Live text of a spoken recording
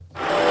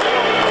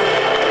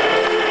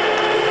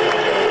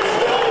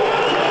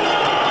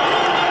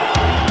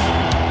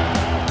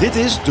Dit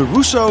is de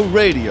Russo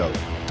Radio,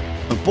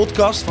 een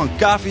podcast van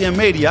KVM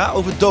Media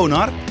over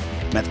Donar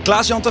met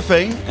Klaas-Jan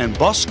Terveen en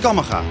Bas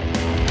Kammerga.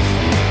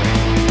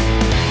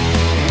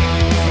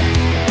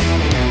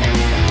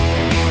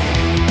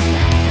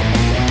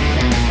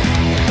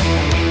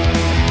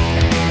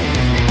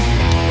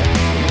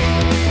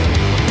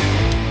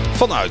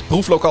 Vanuit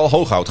proeflokaal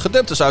Hooghout,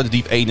 gedempte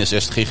Zuiderdiep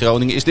 61 in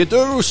Groningen, is dit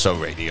de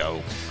Russo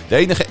Radio. De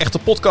enige echte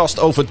podcast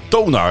over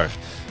Donar.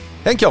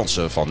 Henk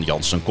Jansen van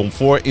Jansen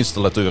Comfort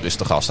Installateur is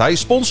de gast. Hij is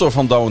sponsor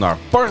van Donar.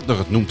 Partner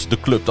noemt de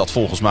club dat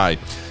volgens mij.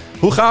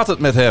 Hoe gaat het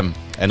met hem?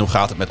 En hoe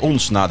gaat het met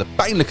ons na de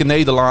pijnlijke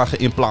nederlagen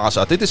in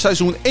Plaza? Dit is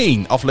seizoen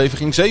 1,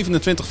 aflevering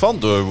 27 van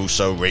de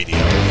Russo Radio.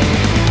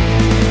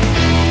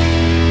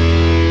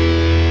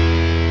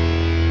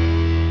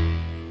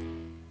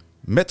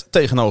 Met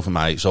tegenover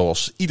mij,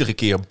 zoals iedere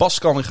keer, Bas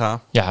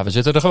Kammerga. Ja, we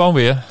zitten er gewoon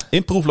weer.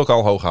 In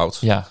proeflokaal Hooghout.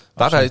 Ja,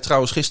 waar wij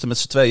trouwens gisteren met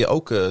z'n tweeën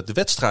ook de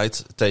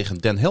wedstrijd tegen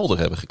Den Helder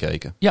hebben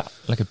gekeken. Ja,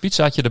 lekker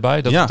pizzaatje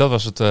erbij. Dat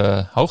was het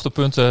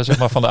hoogtepunt zeg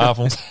maar, van de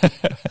avond.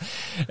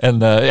 En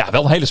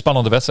wel een hele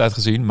spannende wedstrijd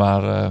gezien.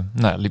 Maar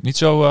liep niet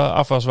zo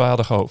af als wij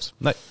hadden gehoopt.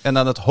 Nee, en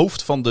aan het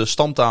hoofd van de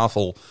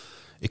stamtafel,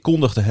 ik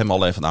kondigde hem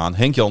al even aan,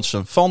 Henk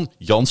Jansen van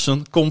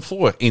Jansen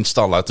Comfort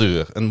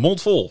Installateur. Een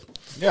mond vol.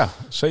 Ja,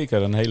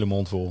 zeker. Een hele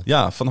mond vol.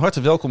 Ja, van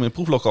harte welkom in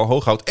proeflokaal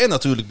Hooghout en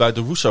natuurlijk bij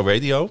de Russo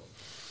Radio.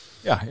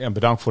 Ja, en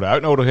bedankt voor de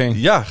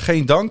uitnodiging. Ja,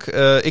 geen dank.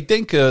 Ik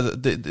denk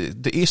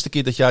de eerste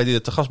keer dat jij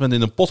te gast bent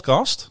in een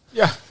podcast.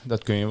 Ja,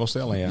 dat kun je wel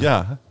stellen,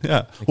 ja.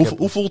 Ja.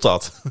 Hoe voelt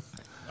dat?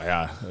 Nou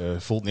ja,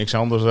 voelt niks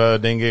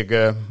anders, denk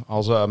ik,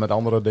 als met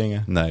andere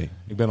dingen. Nee.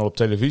 Ik ben al op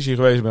televisie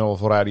geweest, ik ben al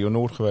voor Radio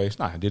Noord geweest.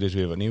 Nou, dit is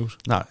weer wat nieuws.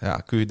 Nou ja,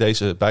 kun je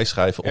deze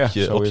bijschrijven op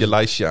je het.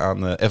 lijstje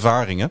aan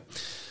ervaringen.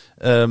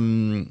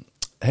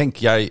 Henk,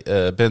 jij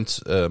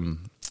bent,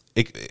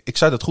 ik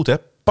zei dat goed hè,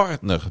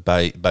 partner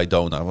bij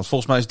Donar. Want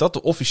volgens mij is dat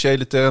de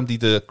officiële term die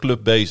de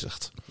club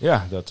bezigt.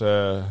 Ja,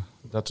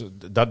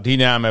 die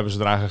naam hebben ze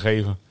eraan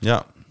gegeven.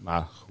 Ja.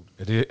 Maar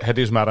goed, het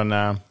is maar een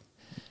naam.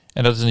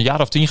 En dat is een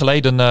jaar of 10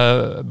 geleden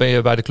ben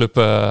je bij de club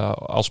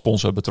als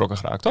sponsor betrokken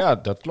geraakt, toch? Ja,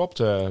 dat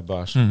klopt,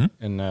 Bas. Mm-hmm.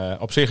 En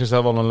op zich is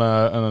dat wel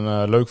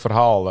een leuk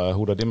verhaal,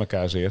 hoe dat in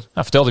elkaar zit. Nou,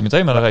 vertel die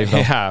meteen maar nog even dan.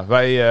 Ja,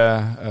 wij,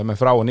 mijn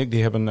vrouw en ik,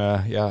 die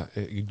hebben,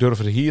 ik durf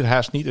het hier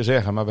haast niet te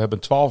zeggen, maar we hebben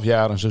 12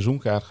 jaar een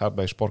seizoenkaart gehad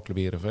bij Sportclub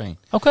Heerenveen.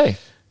 Oké.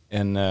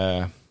 En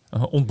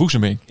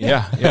ontboezeming.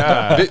 Ja,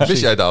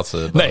 Wist jij dat?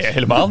 Bas? Nee,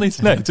 helemaal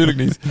niet. Nee, natuurlijk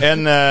niet.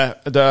 En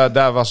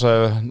daar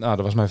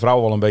was mijn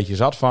vrouw wel een beetje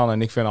zat van.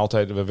 En ik vind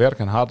altijd, we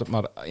werken hard,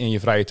 maar in je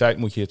vrije tijd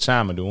moet je het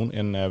samen doen.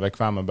 En wij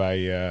kwamen bij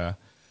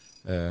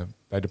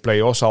de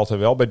play-offs altijd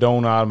wel bij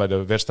Donar, bij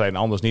de wedstrijden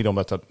anders niet.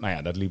 Omdat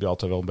dat liep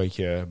altijd wel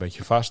een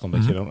beetje vast,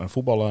 omdat je dan naar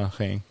voetballen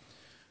ging.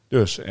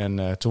 Dus,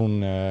 en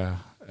toen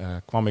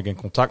kwam ik in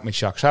contact met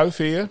Jacques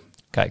Zuiveer.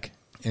 Kijk.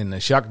 En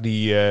Jacques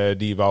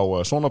die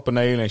wou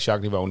zonnepanelen, en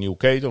Jacques die wou een nieuwe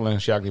ketel, en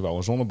Jacques die wou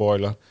een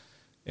zonneboiler.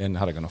 En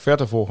had ik er nog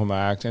offerte voor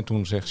gemaakt. En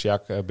toen zegt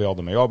Jacques,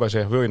 belde mij op, hij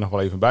zegt, wil je nog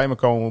wel even bij me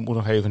komen? We moeten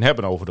nog even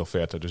hebben over de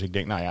offerte. Dus ik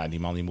denk, die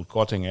man die moet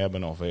korting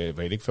hebben of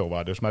weet ik veel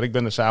waar. Dus, maar ik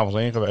ben er s'avonds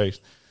heen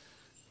geweest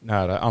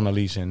naar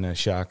Annelies en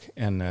Jacques.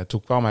 En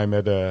toen kwam hij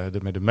met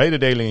de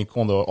mededeling, ik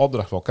kon de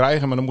opdracht wel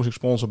krijgen, maar dan moest ik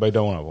sponsor bij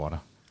Donar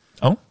worden.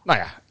 Oh? Nou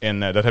ja, en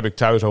dat heb ik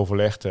thuis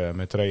overlegd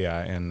met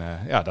Trea. En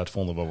dat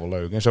vonden we wel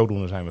leuk. En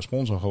zodoende zijn we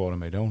sponsor geworden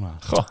bij Donar.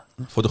 Goh.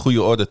 Voor de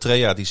goede orde,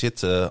 Trea die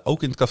zit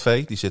ook in het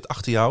café. Die zit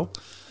achter jou.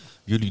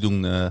 Jullie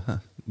doen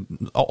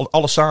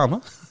alles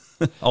samen.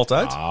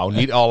 Altijd? Nou,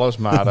 niet alles,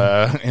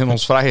 maar in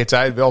ons vrije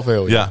tijd wel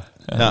veel. Ja.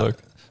 Leuk.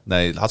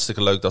 Nee,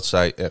 hartstikke leuk dat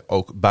zij er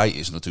ook bij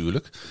is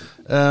natuurlijk.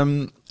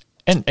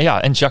 En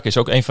Jacques is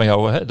ook een van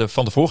jou,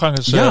 van de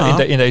voorgangers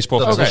in deze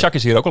podcast. Okay.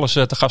 Jacques is hier ook al eens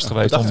te gast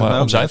geweest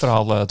om zijn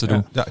verhaal te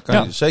doen. Ja,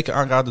 kan je zeker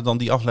aanraden dan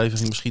die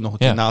aflevering misschien nog een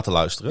keer na te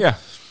luisteren. Ja.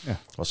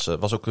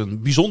 Was ook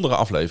een bijzondere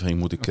aflevering,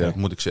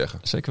 moet ik zeggen.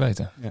 zeker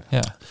weten.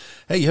 Ja.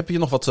 Hey, heb je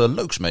nog wat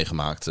leuks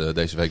meegemaakt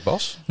deze week,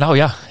 Bas? Nou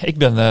ja, ik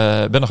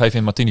ben nog even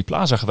in Martini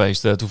Plaza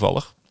geweest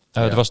toevallig.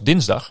 Het was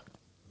dinsdag.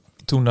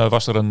 Toen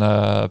was er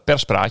een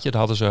perspraatje. Dat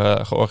hadden ze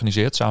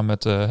georganiseerd samen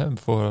met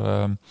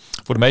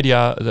voor de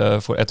media,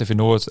 voor RTV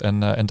Noord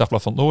en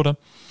Dagblad van het Noorden.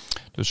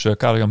 Dus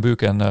Karel-Jan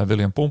Buurk en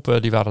William Pomp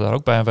die waren daar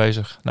ook bij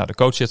aanwezig. Nou, de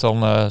coach zit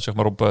dan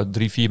op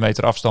 3-4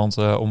 meter afstand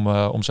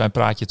om zijn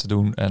praatje te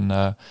doen.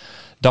 En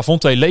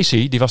Davonte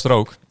Lacey, die was er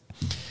ook.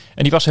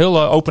 En die was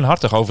heel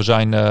openhartig over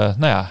zijn,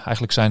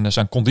 eigenlijk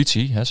zijn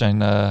conditie.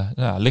 Zijn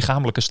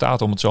lichamelijke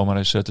staat, om het zo maar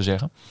eens te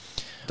zeggen.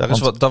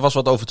 Daar was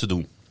wat over te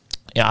doen.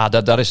 Ja,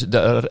 daar is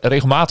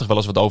regelmatig wel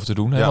eens wat over te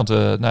doen. Hè? Ja. Want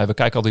we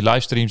kijken al die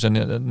livestreams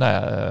en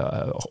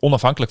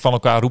onafhankelijk van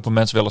elkaar roepen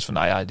mensen wel eens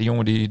van... die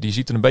jongen die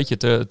ziet er een beetje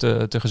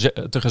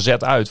te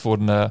gezet uit voor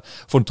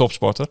een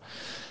topsporter.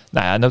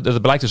 Nou ja, en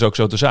dat blijkt dus ook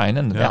zo te zijn.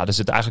 En er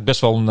zit eigenlijk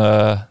best wel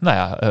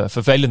een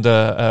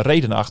vervelende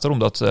reden achter.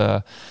 Omdat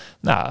hij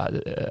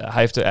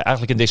heeft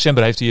eigenlijk in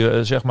december heeft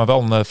hij zeg maar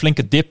wel een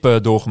flinke dip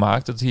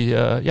doorgemaakt. Dat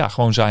hij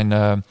gewoon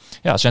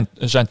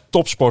zijn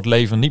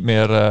topsportleven niet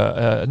meer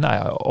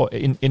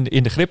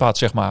in de grip had,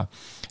 zeg maar.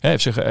 Hij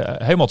heeft zich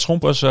helemaal het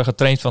schompers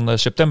getraind van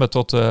september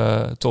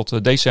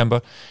tot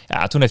december.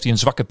 Ja, toen heeft hij een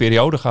zwakke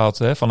periode gehad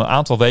van een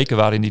aantal weken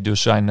waarin hij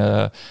dus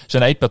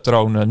zijn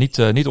eetpatroon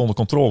niet onder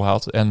controle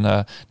had. En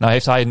nou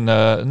heeft hij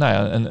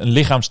een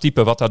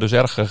lichaamstype wat daar dus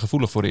erg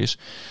gevoelig voor is.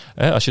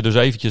 Als je dus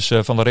eventjes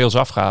van de rails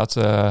afgaat,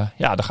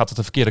 dan gaat het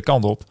de verkeerde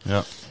kant op.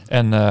 Ja.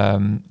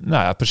 En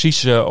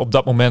precies op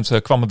dat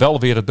moment kwam er wel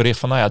weer het bericht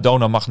van,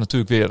 Donar mag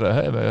natuurlijk weer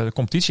de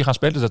competitie gaan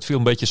spelen. Dat viel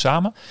een beetje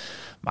samen.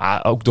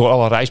 Maar ook door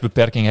alle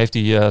reisbeperking heeft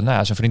hij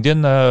zijn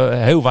vriendin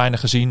heel weinig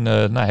gezien.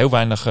 Heel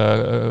weinig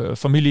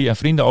familie en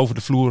vrienden over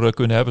de vloer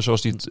kunnen hebben.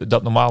 Zoals hij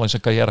dat normaal in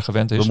zijn carrière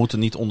gewend is. We moeten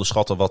niet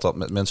onderschatten wat dat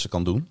met mensen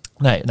kan doen.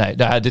 Nee,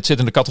 dit zit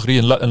in de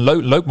categorie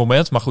een leuk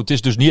moment. Maar goed, het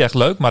is dus niet echt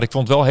leuk. Maar ik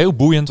vond het wel heel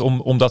boeiend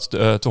om dat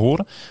te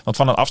horen. Want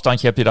van een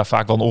afstandje heb je daar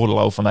vaak wel een oordeel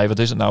over. Van wat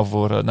is het nou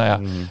voor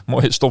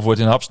mooi stopwoord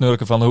in de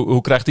hapsnurken. Van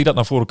hoe krijgt hij dat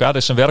nou voor elkaar? Het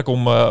is zijn werk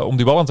om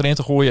die bal erin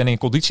te gooien en in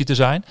conditie te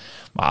zijn.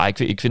 Maar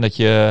ik vind dat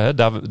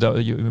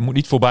je moet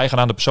niet voorbij gaan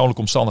aan de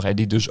persoonlijke omstandigheden.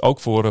 Die dus ook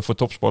voor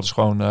topsporters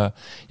gewoon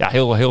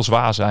heel, heel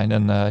zwaar zijn.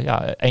 En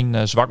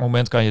één zwak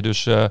moment kan je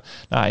dus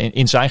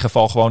in zijn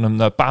geval gewoon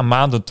een paar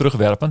maanden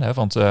terugwerpen. Hè,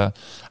 want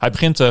hij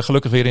begint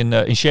gelukkig weer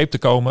in shape te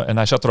komen. En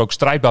hij zat er ook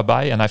strijdbaar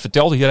bij. En hij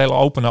vertelde hier heel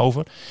open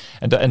over.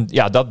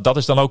 Dat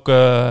is dan ook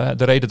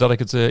de reden dat ik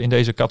het in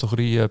deze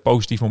categorie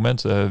positief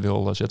moment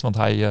wil zetten. Want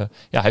hij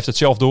heeft het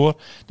zelf door.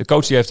 De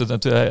coach die heeft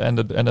het en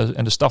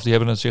de staf die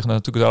hebben het zich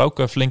natuurlijk daar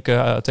ook flink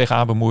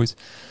tegenaan bemoeid.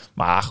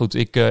 Maar goed,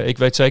 ik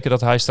weet zeker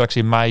dat hij straks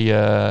in mei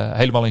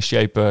helemaal in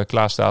shape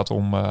klaar staat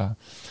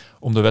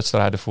om de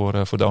wedstrijden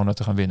voor Donar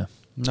te gaan winnen.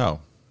 Nou,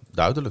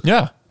 duidelijk.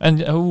 Ja,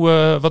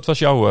 en wat was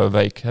jouw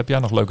week? Heb jij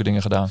nog leuke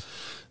dingen gedaan?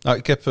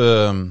 Nou,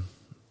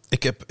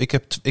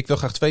 ik wil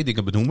graag 2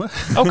 dingen benoemen.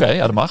 Oké,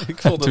 ja, dat mag.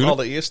 Ik vond het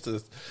allereerst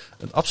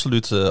een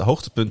absoluut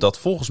hoogtepunt dat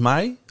volgens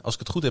mij, als ik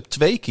het goed heb,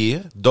 2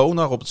 keer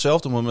Donar op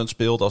hetzelfde moment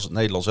speelde als het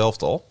Nederlands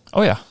elftal.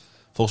 Oh ja.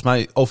 Volgens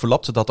mij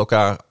overlapte dat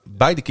elkaar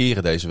beide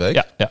keren deze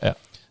week. Ja.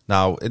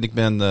 Nou, en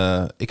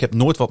ik heb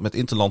nooit wat met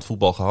interland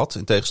voetbal gehad,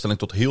 in tegenstelling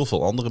tot heel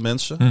veel andere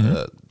mensen.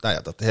 Mm-hmm.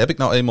 Dat heb ik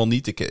nou eenmaal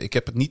niet.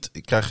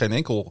 Ik krijg geen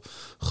enkel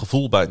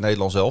gevoel bij het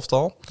Nederlands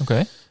elftal.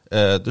 Oké.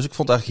 Dus ik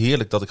vond het eigenlijk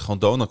heerlijk dat ik gewoon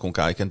Donar kon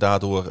kijken en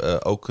daardoor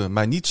ook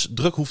mij niets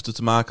druk hoefde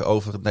te maken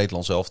over het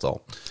Nederlands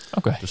elftal.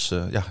 Oké. Dus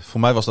voor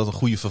mij was dat een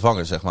goede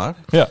vervanger, zeg maar.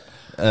 Ja.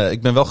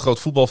 Ik ben wel groot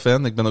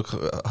voetbalfan. Ik ben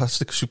ook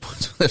hartstikke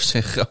supporter van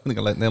FC Groningen.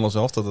 Alleen het Nederlands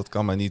elftal, dat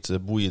kan mij niet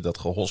boeien. Dat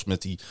gehos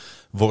met die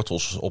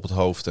wortels op het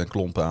hoofd en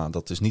klompen aan.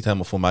 Dat is niet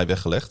helemaal voor mij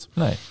weggelegd.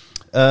 Nee.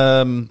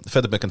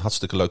 Verder ben ik een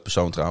hartstikke leuk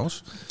persoon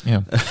trouwens.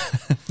 Ja,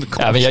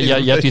 maar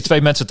jij hebt hier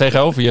 2 mensen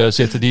tegenover je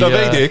zitten die...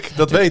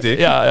 Dat weet ik.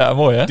 Ja,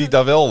 mooi hè? Die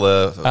daar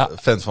wel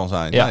fan van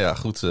zijn. Ja. Nou ja,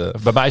 goed.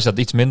 Bij mij is dat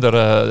iets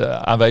minder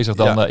aanwezig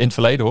dan in het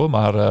verleden hoor.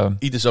 Maar,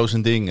 ieder zo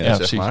zijn ding, zeg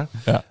precies. maar.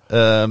 Ja.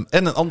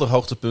 En een ander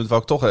hoogtepunt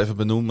wou ik toch even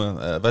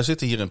benoemen. Wij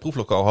zitten hier in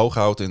proeflokaal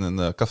Hooghout in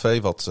een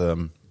café wat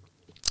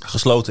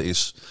gesloten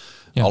is.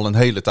 Ja. Al een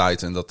hele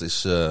tijd. En dat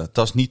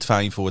is niet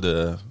fijn voor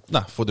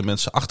de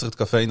mensen achter het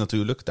café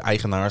natuurlijk. De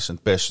eigenaars en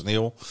het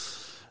personeel.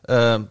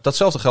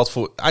 Datzelfde geldt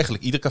voor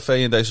eigenlijk ieder café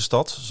in deze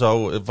stad.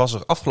 Zo was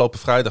er afgelopen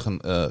vrijdag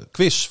een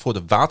quiz voor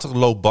de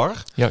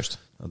Waterloopbar. Juist.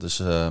 Dat is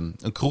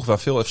een kroeg waar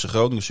veel FC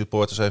Groningen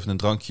supporters even een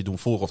drankje doen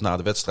voor of na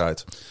de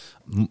wedstrijd.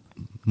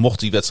 Mocht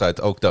die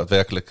wedstrijd ook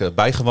daadwerkelijk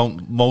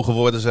bijgewoond mogen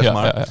worden, zeg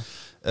maar. Ja.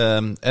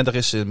 En er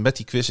is met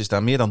die quiz is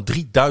daar meer dan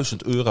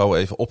 €3000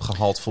 even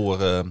opgehaald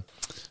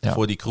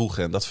voor die kroeg.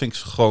 En dat vind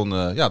ik gewoon,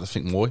 dat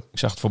vind ik mooi. Ik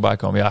zag het voorbij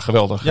komen. Ja,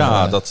 geweldig.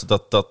 Ja,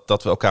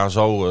 dat we elkaar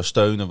zo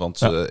steunen.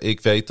 Want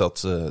ik weet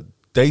dat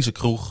deze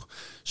kroeg,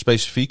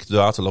 specifiek de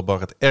Waterloopbar,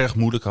 het erg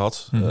moeilijk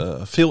had.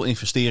 Veel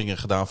investeringen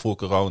gedaan voor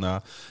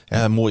corona.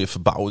 Een mooie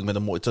verbouwing met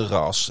een mooi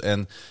terras.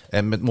 En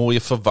met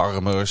mooie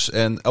verwarmers.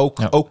 En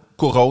ook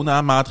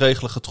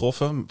corona-maatregelen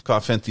getroffen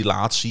qua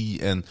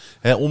ventilatie. En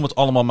om het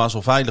allemaal maar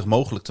zo veilig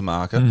mogelijk te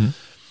maken.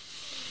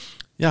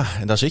 Ja,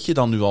 en daar zit je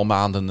dan nu al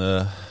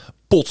maanden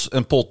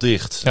pot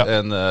dicht. Ja.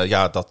 En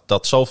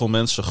dat zoveel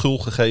mensen gul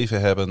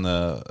gegeven hebben,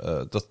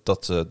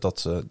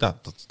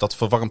 dat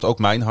verwarmt ook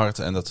mijn hart.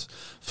 En dat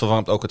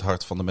verwarmt ook het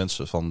hart van de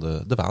mensen van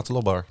de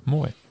Waterloopbar.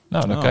 Mooi.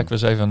 Nou, dan kijken we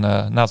eens even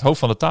naar het hoofd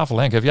van de tafel.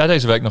 Henk, heb jij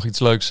deze week nog iets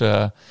leuks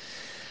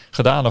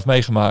gedaan of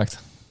meegemaakt?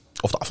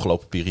 Of de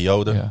afgelopen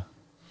periode? Ja.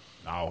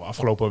 Nou,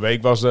 afgelopen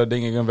week was denk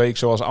ik een week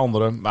zoals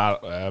anderen. Maar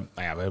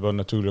we hebben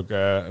natuurlijk,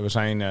 we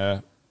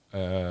zijn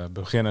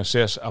beginnen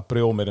 6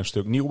 april met een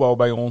stuk nieuwbouw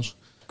bij ons.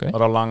 Okay.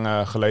 Wat al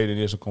lang geleden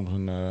is, er komt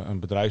een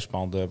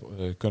bedrijfspand,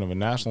 kunnen we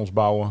naast ons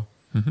bouwen.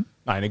 Mm-hmm.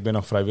 Nou, en ik ben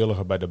nog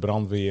vrijwilliger bij de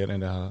brandweer en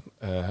daar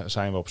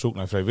zijn we op zoek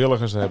naar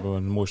vrijwilligers. Daar hebben we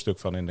een mooi stuk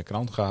van in de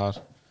krant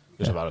gehad.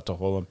 Dus er waren toch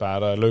wel een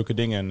paar leuke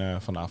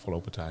dingen van de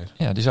afgelopen tijd.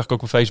 Ja, die zag ik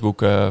ook op Facebook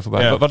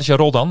voorbij. Ja. Wat is jouw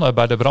rol dan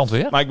bij de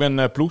brandweer? Nou, ik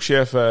ben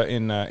ploegchef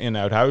in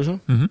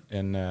Uithuizen. Mm-hmm.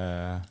 En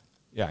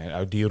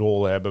uit die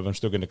rol hebben we een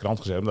stuk in de krant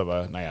gezet. Omdat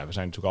we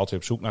zijn natuurlijk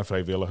altijd op zoek naar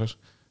vrijwilligers.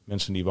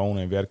 Mensen die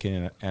wonen en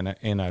werken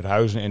in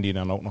Uithuizen en die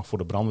dan ook nog voor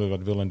de brandweer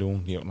wat willen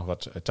doen. Die ook nog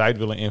wat tijd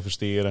willen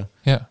investeren.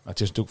 Ja. Maar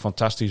het is natuurlijk een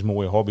fantastisch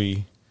mooie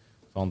hobby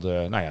Want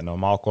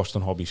normaal kost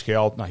een hobby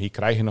geld. Nou, hier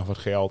krijg je nog wat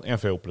geld en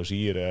veel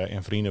plezier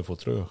en vrienden voor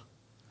terug.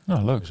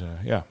 Nou, leuk.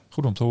 Dus,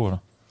 Goed om te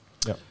horen.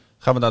 Ja.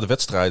 Gaan we naar de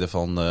wedstrijden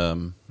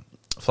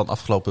van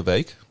afgelopen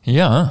week.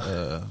 Ja.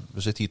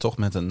 We zitten hier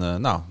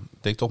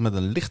toch met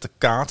een lichte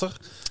kater.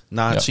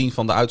 Na het zien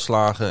van de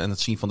uitslagen en het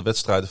zien van de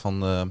wedstrijden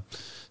van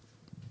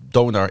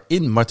Donar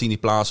in Martini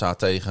Plaza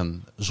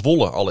tegen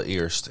Zwolle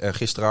allereerst. En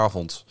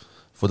gisteravond,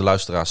 voor de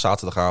luisteraars,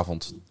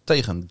 zaterdagavond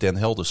tegen Den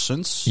Helder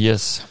Suns.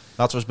 Yes.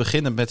 Laten we eens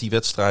beginnen met die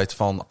wedstrijd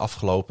van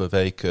afgelopen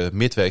week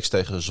midweeks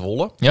tegen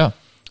Zwolle. Ja.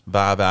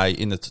 Waar wij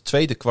in het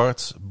tweede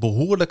kwart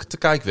behoorlijk te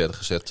kijk werden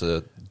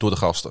gezet door de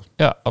gasten.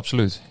 Ja,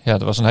 absoluut. Ja,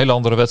 dat was een hele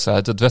andere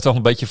wedstrijd. Het werd al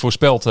een beetje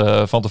voorspeld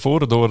van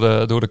tevoren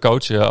door de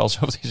coach. Alsof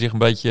hij zich een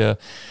beetje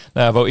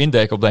wou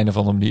indekken op de een of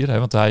andere manier. Hè?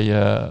 Want hij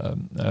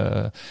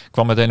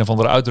kwam met een of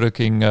andere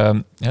uitdrukking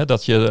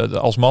dat je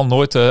als man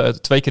nooit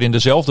 2 keer in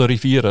dezelfde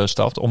rivier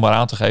stapt. Om maar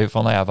aan te geven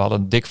van, we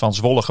hadden dik van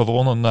Zwolle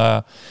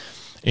gewonnen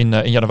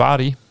in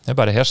januari.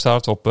 Bij de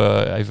herstart op,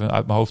 even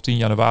uit mijn hoofd, 10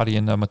 januari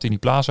in Martini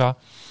Plaza.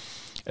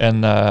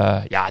 En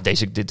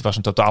dit was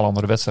een totaal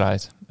andere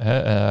wedstrijd.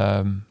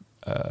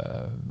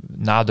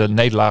 Na de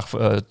nederlaag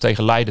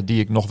tegen Leiden, die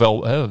ik nog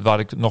wel, waar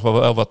ik nog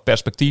wel wat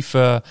perspectief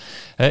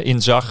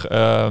in zag.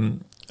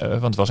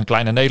 Want het was een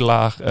kleine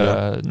nederlaag.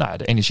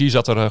 De energie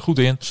zat er goed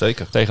in.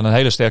 Zeker. Tegen een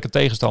hele sterke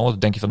tegenstander. Dan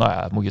denk je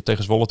van, moet je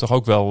tegen Zwolle toch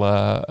ook wel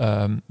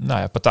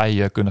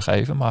partij kunnen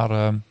geven.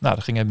 Maar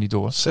dat ging hem niet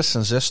door. 66-79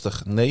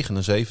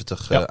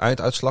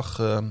 einduitslag.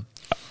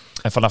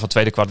 En vanaf het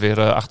tweede kwart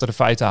weer achter de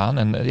feiten aan.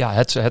 En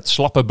het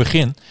slappe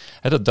begin,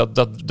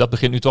 dat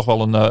begint nu toch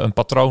wel een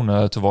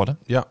patroon te worden.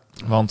 Ja.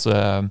 Want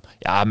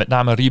met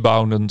name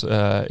reboundend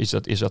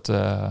is dat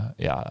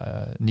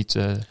niet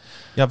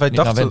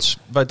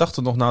wij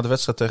dachten nog na de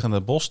wedstrijd tegen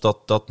het Bosch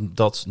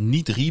dat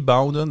niet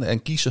rebounden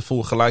en kiezen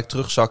voor gelijk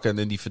terugzakken en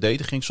in die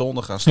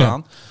verdedigingszone gaan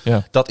staan.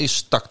 Ja. Dat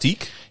is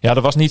tactiek. Ja,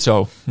 dat was niet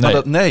zo.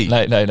 Nee.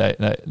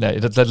 Nee.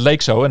 Dat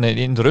leek zo. En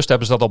in de rust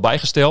hebben ze dat al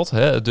bijgesteld.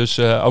 Hè? Dus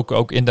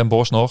ook in Den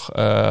Bosch nog.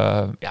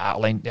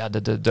 Alleen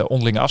de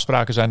onderlinge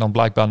afspraken zijn dan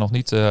blijkbaar nog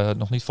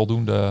niet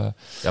voldoende.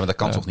 Ja, maar dat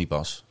kan toch niet,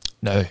 Bas?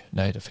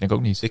 Nee, dat vind ik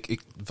ook niet.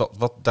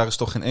 Daar is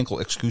toch geen enkel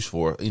excuus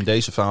voor in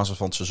deze fase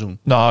van het seizoen?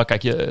 Nou,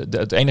 kijk,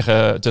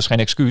 het is geen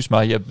excuus,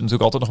 maar je hebt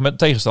natuurlijk altijd nog met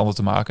tegenstander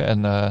te maken.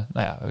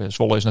 En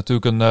Zwolle is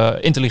natuurlijk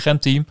een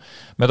intelligent team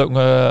met ook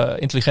een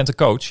intelligente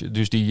coach.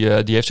 Dus die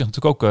heeft zich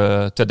natuurlijk ook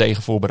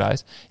terdege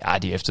voorbereid. Ja,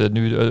 die heeft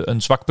nu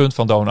een zwak punt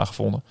van Donar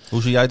gevonden.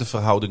 Hoe zie jij de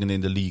verhoudingen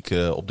in de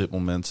league op dit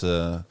moment?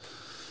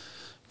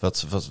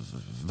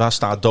 Waar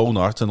staat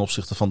Donar ten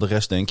opzichte van de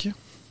rest, denk je?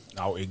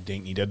 Nou, ik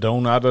denk niet dat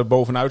Donar er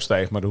bovenuit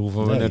stijgt, maar daar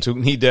hoeven we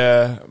natuurlijk niet.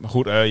 Maar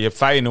goed, je hebt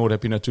Feyenoord,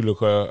 heb je natuurlijk,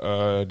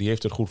 die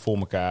heeft het goed voor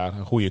elkaar.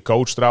 Een goede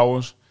coach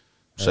trouwens.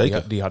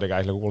 Zeker. Die had ik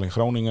eigenlijk ook wel in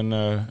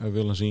Groningen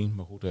willen zien.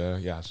 Maar goed,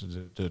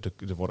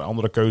 er worden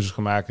andere keuzes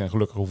gemaakt en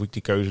gelukkig hoef ik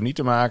die keuze niet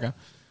te maken.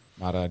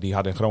 Maar die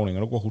had in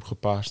Groningen ook wel goed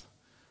gepast.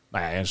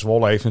 Nou ja, en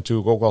Zwolle heeft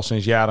natuurlijk ook al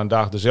sinds jaar en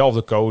dag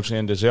dezelfde coach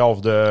en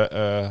dezelfde,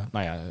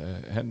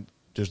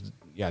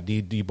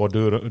 die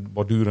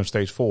borduren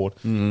steeds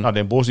voort. Nou,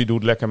 Den Bosch die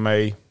doet lekker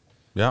mee.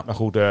 Ja. Maar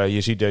goed,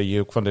 je ziet dat je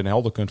ook van Den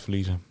Helder kunt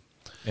verliezen.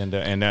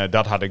 En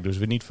dat had ik dus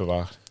weer niet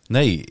verwacht.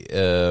 Nee,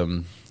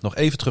 nog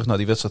even terug naar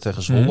die wedstrijd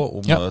tegen Zwolle.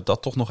 Om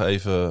dat toch nog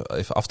even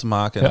af te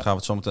maken. En dan gaan we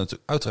het zo meteen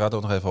natuurlijk uiteraard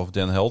ook nog even over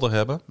Den Helder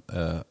hebben.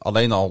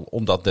 Alleen al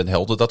omdat Den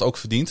Helder dat ook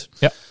verdient.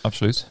 Ja,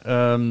 absoluut.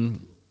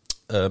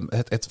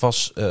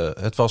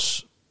 Het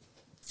was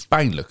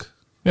pijnlijk,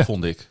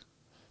 vond ik.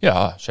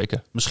 Ja,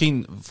 zeker.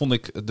 Misschien vond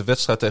ik de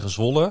wedstrijd tegen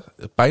Zwolle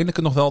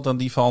pijnlijker nog wel dan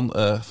die van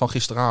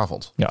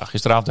gisteravond. Ja,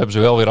 gisteravond hebben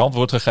ze wel weer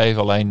antwoord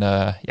gegeven. Alleen,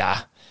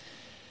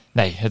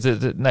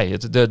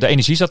 de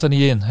energie zat er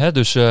niet in. Hè?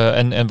 Dus,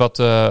 en wat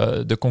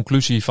de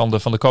conclusie van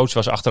de coach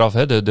was achteraf,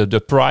 hè?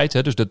 De pride,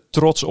 hè? Dus de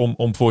trots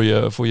om voor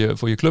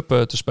je club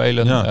te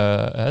spelen.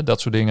 Ja.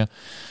 Dat soort dingen.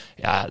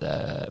 Ja,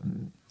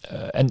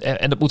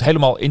 en dat moet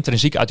helemaal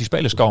intrinsiek uit die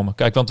spelers komen.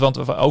 Kijk,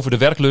 want over de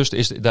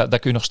werklust daar kun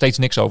je nog steeds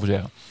niks over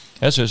zeggen.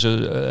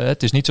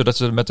 Het is niet zo dat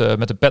ze met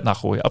de pet naar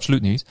gooien.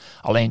 Absoluut niet.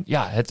 Alleen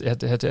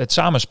het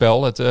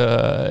samenspel,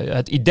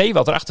 het idee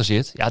wat erachter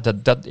zit. Ja,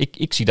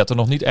 ik zie dat er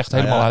nog niet echt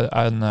helemaal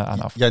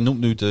aan af. Jij noemt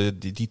nu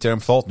die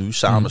term valt nu,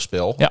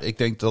 samenspel. Ja. Ik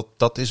denk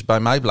dat is bij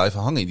mij blijven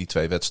hangen in die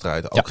 2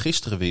 wedstrijden. Ook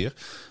gisteren weer.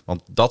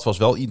 Want dat was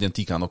wel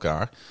identiek aan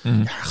elkaar.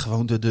 Ja,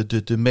 gewoon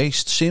de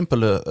meest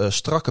simpele,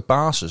 strakke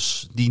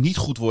passes. Die niet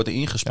goed worden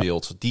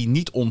ingespeeld. Ja. Die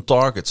niet on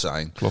target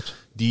zijn. Klopt.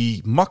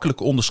 Die makkelijk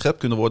onderschept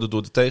kunnen worden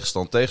door de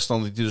tegenstander.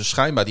 Tegenstander die dus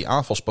schijnbaar die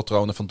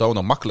aanvalspatronen van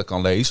Donar makkelijk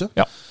kan lezen.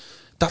 Ja.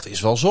 Dat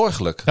is wel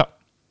zorgelijk. Ja.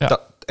 Ja.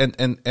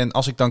 En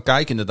als ik dan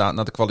kijk inderdaad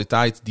naar de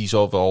kwaliteit die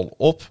zowel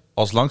op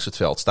als langs het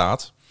veld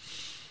staat.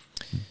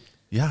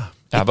 Ja,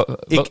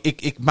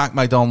 ik maak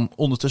mij dan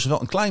ondertussen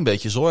wel een klein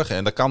beetje zorgen.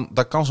 En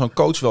daar kan zo'n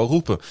coach wel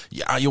roepen.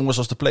 Ja jongens,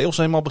 als de play-offs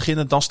eenmaal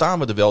beginnen, dan staan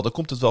we er wel. Dan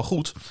komt het wel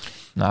goed.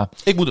 Nou,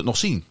 ik moet het nog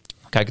zien.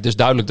 Kijk, het is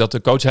duidelijk dat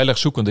de coach heel erg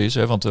zoekend is.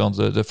 Hè, want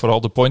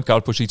vooral de point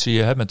guard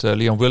positie met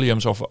Leon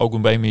Williams of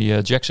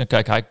Ogunbemi Jackson.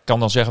 Kijk, hij kan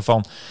dan zeggen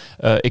van...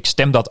 ik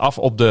stem dat af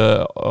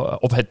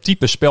op het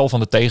type spel van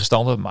de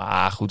tegenstander.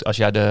 Maar goed, als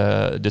jij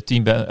het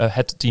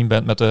team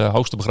bent met de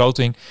hoogste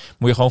begroting...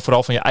 moet je gewoon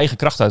vooral van je eigen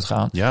kracht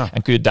uitgaan. Ja.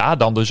 En kun je daar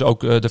dan dus ook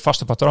de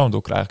vaste patroon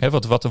door krijgen. Hè?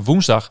 Wat de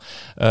woensdag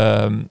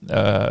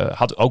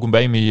had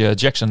Ogunbemi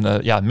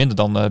Jackson minder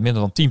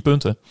dan 10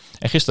 punten.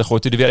 En gisteren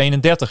gooit hij er weer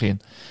 31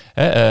 in.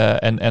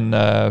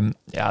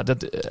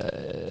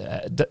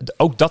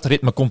 Ook dat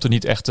ritme komt er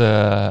niet echt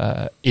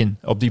in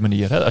op die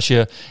manier. Hè? Als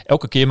je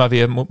elke keer maar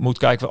weer moet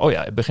kijken van,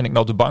 begin ik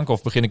nou op de bank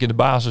of begin ik in de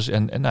basis?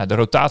 En de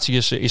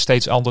rotatie is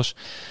steeds anders.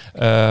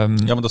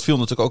 Maar dat viel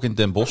natuurlijk ook in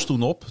Den Bosch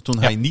toen op. Toen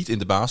hij niet in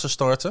de basis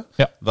startte.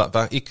 Ja.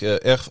 Waar ik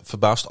erg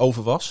verbaasd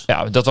over was.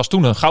 Ja, dat was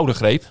toen een gouden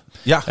greep.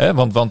 Ja.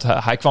 Want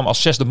hij kwam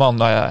als 6e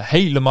man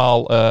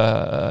helemaal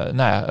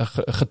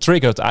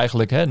getriggerd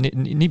eigenlijk. Hè?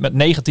 Niet met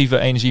negatieve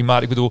energie,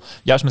 maar ik bedoel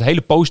juist met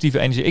hele positieve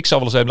energie. Ik zal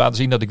wel eens even laten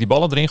zien dat ik die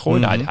ballen erin gooi.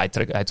 Mm-hmm.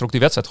 Hij trok die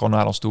wedstrijd gewoon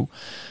naar ons toe.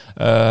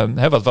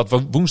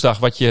 Wat woensdag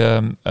wat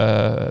je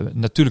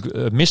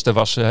natuurlijk miste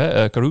was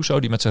Caruso,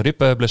 die met zijn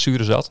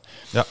ribblessure zat.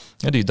 Ja.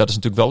 Dat is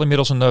natuurlijk wel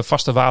inmiddels een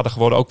vaste waarde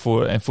geworden, ook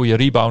voor je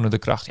reboundende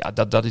kracht.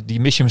 Ja, die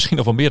mis je misschien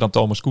nog wel meer dan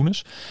Thomas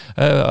Koenis.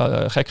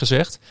 Gek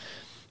gezegd.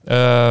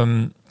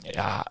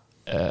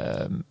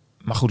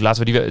 Maar goed,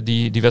 laten we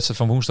die wedstrijd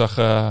van woensdag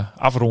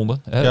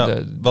afronden.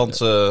 Hè.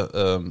 Want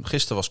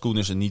gisteren was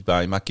Koenis er niet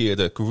bij, maar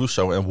keerde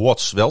Caruso en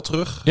Watts wel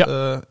terug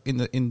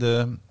in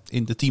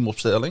de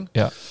teamopstelling.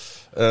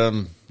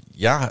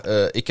 Ja.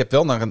 Ik heb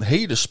wel naar een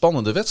hele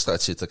spannende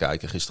wedstrijd zitten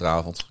kijken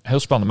gisteravond. Heel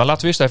spannend. Maar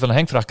laten we eerst even aan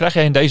Henk vragen. Krijg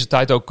jij in deze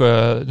tijd ook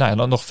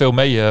nog veel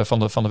mee van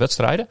de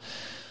wedstrijden?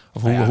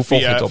 Of hoe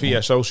volg je het op?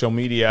 Via social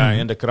media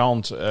en de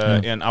krant.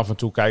 En af en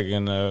toe kijk ik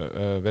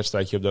een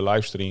wedstrijdje op de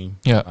livestream.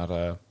 Ja.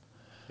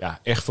 Maar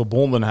echt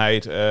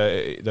verbondenheid,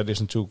 dat is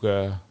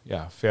natuurlijk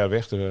ver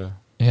weg.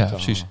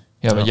 Precies.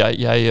 Ja, want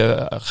jij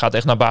gaat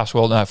echt naar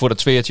basketbal voor het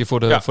sfeertje, voor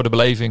de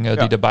beleving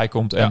die erbij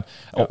komt. En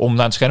om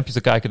naar een schermpje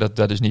te kijken,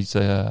 dat is niet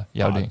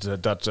jouw ding.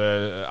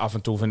 Af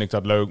en toe vind ik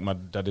dat leuk, maar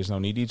dat is nou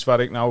niet iets waar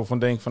ik nou van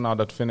denk van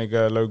dat vind ik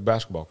leuk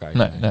basketbal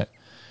kijken. Nee.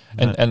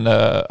 En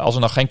als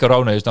er nog geen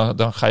corona is,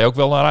 dan ga je ook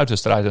wel naar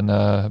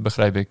uitwedstrijden,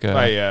 begreep ik.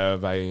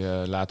 Wij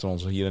laten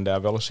ons hier en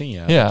daar wel eens zien.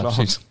 Ja,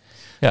 precies.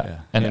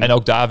 Ja. En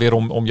ook daar weer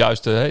om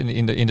juist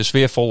in de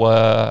sfeervolle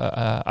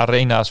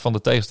arena's van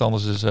de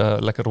tegenstanders is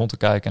lekker rond te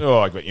kijken.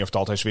 Ja, ik weet niet of het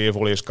altijd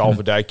sfeervol is.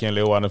 Kalverdijkje en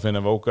Leeuwarden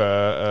vinden we ook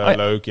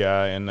leuk.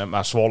 Ja.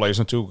 Maar Zwolle is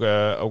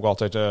natuurlijk ook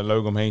altijd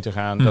leuk om heen te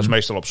gaan. Dat is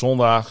meestal op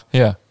zondag.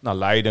 Ja. Naar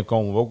Leiden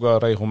komen we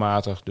ook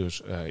regelmatig.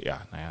 Dus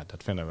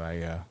dat vinden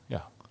wij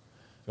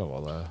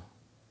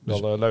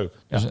wel leuk.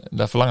 Dus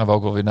daar verlangen we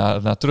ook wel weer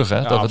naar terug.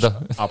 Hè?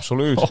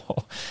 Absoluut.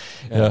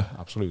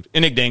 Absoluut.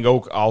 En ik denk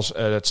ook,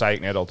 dat zei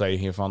ik net al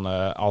tegen je,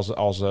 van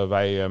als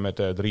wij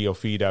met 3.000 of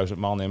 4.000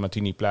 man in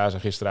Martini Plaza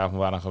gisteravond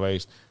waren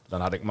geweest,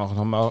 dan had ik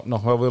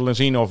nog wel willen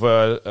zien of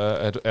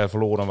het er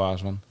verloren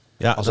was. Want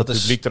als het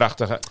publiek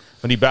erachter gaat.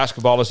 Van die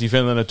basketballers die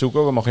vinden natuurlijk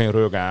ook helemaal geen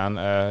ruk aan.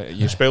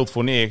 Je speelt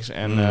voor niks.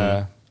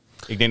 En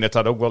ik denk dat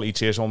dat ook wel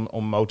iets is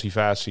om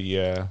motivatie...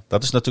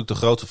 Dat is natuurlijk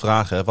de grote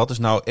vraag. Hè? Wat is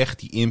nou echt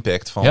die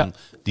impact van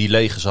die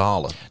lege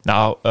zalen?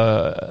 Nou,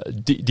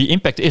 die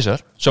impact is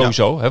er.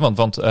 Sowieso. Ja. Hè?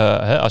 Want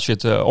als je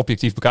het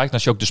objectief bekijkt... en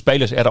als je ook de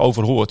spelers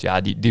erover hoort...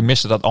 die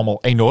missen dat allemaal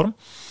enorm.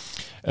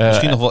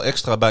 Misschien nog wel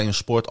extra bij een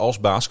sport als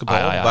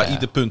basketbal, waar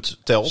ieder punt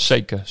telt.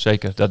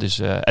 Zeker. Dat is,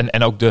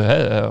 en ook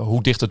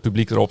hoe dicht het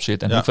publiek erop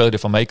zit en hoeveel je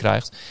ervan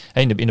meekrijgt.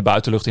 In de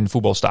buitenlucht, in het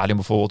voetbalstadion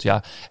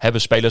bijvoorbeeld,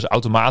 hebben spelers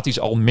automatisch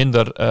al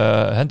minder,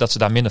 dat ze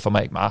daar minder van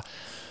mee. Maar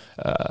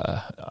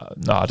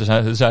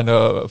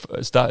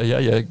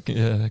je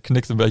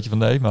knikt een beetje van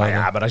nee.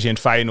 Maar als je in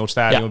het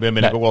Feyenoordstadion bent,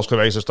 ben ik ook wel eens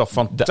geweest. Dat is toch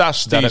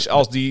fantastisch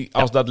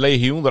als dat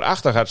legioen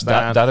erachter gaat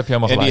staan. Daar heb je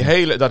helemaal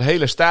gelijk. En dat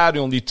hele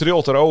stadion die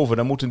trilt erover.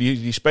 Dan moeten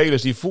die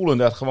spelers die voelen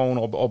dat gewoon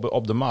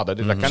op de mat.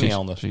 Dat kan niet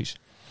anders. Precies.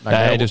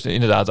 Nee, dus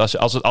inderdaad,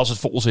 als het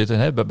vol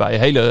zit bij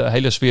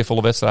hele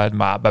sfeervolle wedstrijden.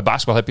 Maar bij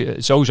basketbal heb je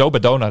sowieso, bij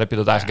Donar heb je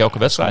dat eigenlijk elke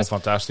wedstrijd.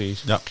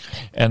 Fantastisch. Ja.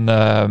 En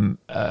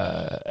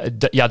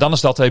dan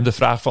is dat even de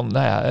vraag van,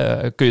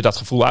 kun je dat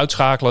gevoel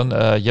uitschakelen?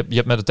 Je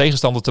hebt met een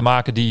tegenstander te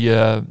maken die,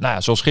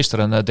 zoals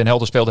gisteren, Den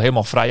Helder speelde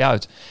helemaal vrij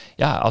uit.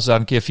 Ja, als daar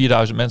een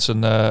keer 4.000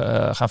 mensen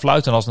gaan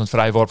fluiten als het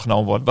vrij worp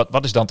genomen wordt,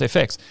 wat is dan het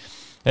effect?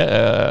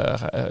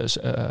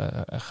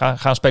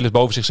 Gaan spelers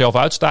boven zichzelf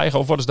uitstijgen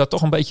of worden ze daar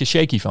toch een beetje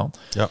shaky van?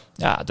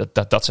 Ja,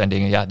 dat zijn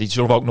dingen, die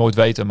zullen we ook nooit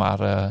weten.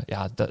 Maar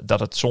dat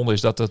het zonde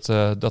is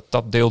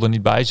dat deel er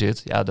niet bij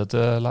zit. Ja, daar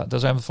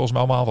zijn we het volgens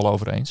mij allemaal wel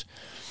over eens.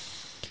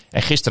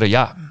 En gisteren,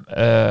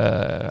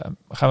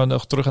 gaan we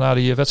nog terug naar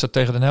die wedstrijd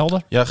tegen Den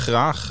Helder? Ja,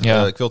 graag.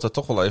 Ja. Ik wil het er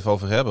toch wel even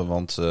over hebben.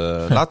 Want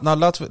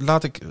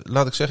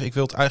laat ik zeggen, ik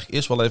wil het eigenlijk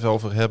eerst wel even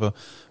over hebben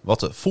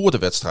wat er voor de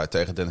wedstrijd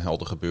tegen Den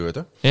Helder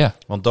gebeurde. Ja.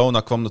 Want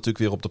Donar kwam natuurlijk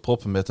weer op de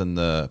proppen met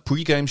een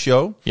pregame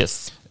show.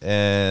 Yes.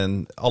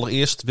 En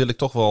allereerst wil ik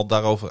toch wel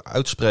daarover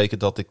uitspreken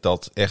dat ik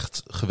dat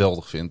echt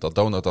geweldig vind. Dat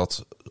Donar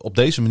dat op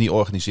deze manier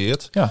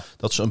organiseert. Ja.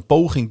 Dat ze een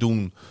poging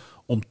doen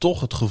om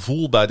toch het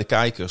gevoel bij de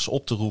kijkers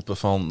op te roepen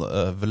van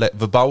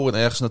we bouwen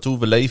ergens naartoe,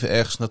 we leven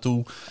ergens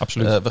naartoe.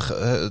 Absoluut.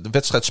 De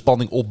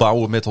wedstrijdspanning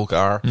opbouwen met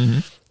elkaar.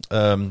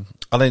 Mm-hmm.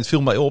 Alleen het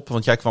viel mij op,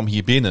 want jij kwam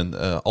hier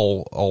binnen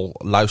al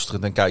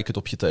luisterend en kijkend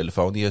op je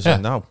telefoon. Die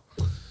zei, nou,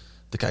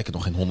 er kijken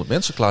nog geen 100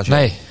 mensen,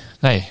 Klaas-Jan.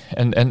 Nee.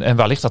 En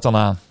waar ligt dat dan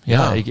aan?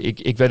 Ja.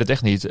 Ik weet het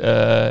echt niet.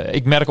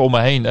 Ik merk om me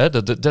heen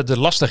dat het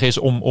lastig is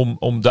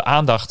om de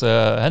aandacht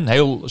een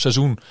heel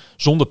seizoen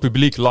zonder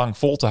publiek lang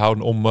vol te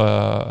houden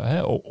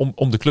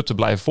om de club te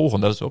blijven volgen.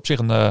 Dat is op zich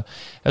een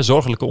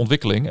zorgelijke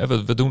ontwikkeling.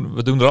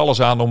 We doen er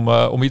alles aan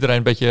om iedereen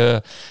een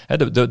beetje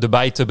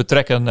erbij te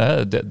betrekken.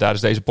 Daar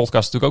is deze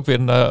podcast natuurlijk ook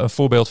weer een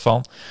voorbeeld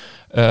van.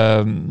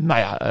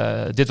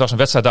 Dit was een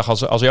wedstrijddag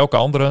als elke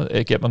andere.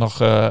 Ik heb me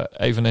nog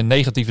even in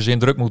negatieve zin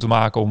druk moeten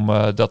maken.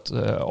 Omdat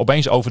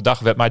opeens overdag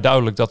werd mij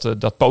duidelijk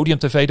dat Podium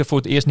TV er voor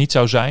het eerst niet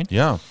zou zijn.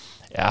 Ja.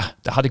 Ja,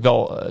 daar had ik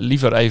wel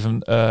liever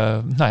even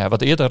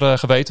wat eerder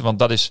geweten. Want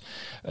dat is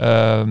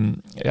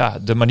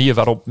de manier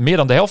waarop meer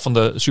dan de helft van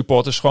de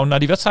supporters gewoon naar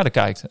die wedstrijden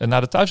kijkt. En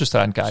naar de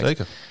thuiswedstrijden kijkt.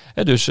 Zeker.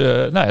 Dus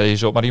je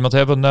zult maar iemand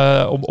hebben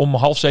om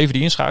 6:30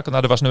 die inschakelt.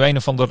 Nou, er was nu een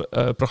of ander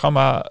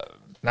programma...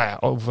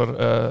 over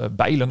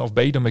Bijlen of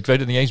Bedum, ik weet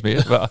het niet eens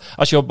meer.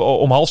 Als je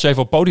om 6:30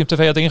 op Podium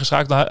TV had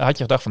ingeschakeld, dan had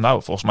je gedacht van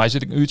volgens mij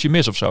zit ik een uurtje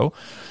mis of zo.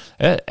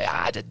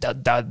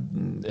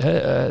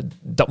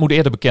 Dat moet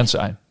eerder bekend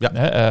zijn.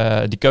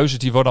 Ja. Die keuzes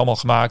die worden allemaal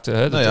gemaakt.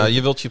 Je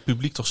wilt je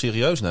publiek toch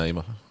serieus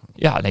nemen?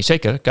 Ja, nee,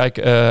 zeker. Kijk,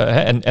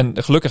 en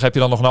gelukkig heb je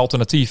dan nog een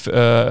alternatief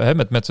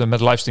met de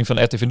livestream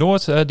van RTV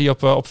Noord, die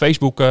op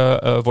Facebook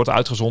wordt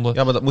uitgezonden.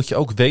 Ja, maar dat moet je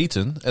ook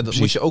weten. En dat Precies.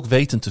 moet je ook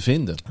weten te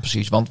vinden.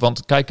 Precies,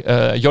 want kijk,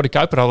 Jordi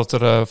Kuiper had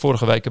het er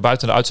vorige week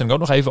buiten de uitzending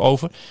ook nog even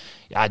over.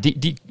 Ja,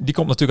 die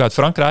komt natuurlijk uit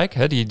Frankrijk.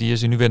 Hè. Die is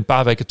hier nu weer een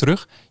paar weken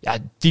terug. Ja,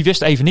 die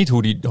wist even niet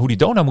hoe die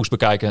Dona moest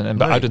bekijken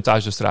en uit een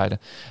thuiswedstrijden.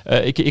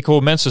 Ik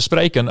hoor mensen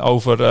spreken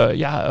over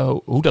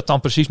hoe dat dan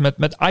precies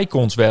met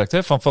icons werkt,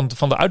 hè,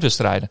 van de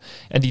uitwedstrijden.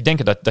 En die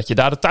denken dat je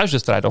daar de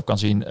thuiswedstrijden op kan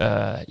zien.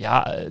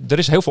 Er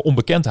is heel veel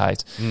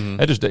onbekendheid.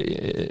 Mm-hmm. Dus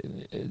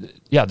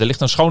er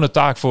ligt een schone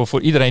taak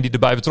voor iedereen die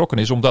erbij betrokken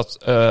is om dat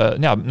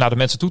naar de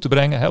mensen toe te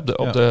brengen. Hè.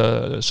 Op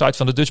de site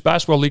van de Dutch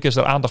Basketball League is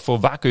er aandacht voor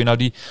waar kun je nou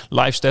die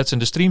live stats en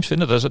de streams vinden.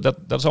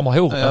 Dat is allemaal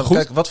heel goed.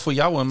 Kijk, wat voor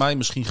jou en mij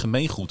misschien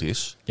gemeengoed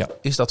is,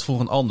 is dat voor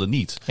een ander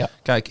niet. Ja.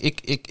 Kijk,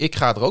 ik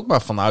ga er ook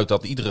maar vanuit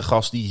dat iedere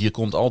gast die hier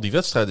komt al die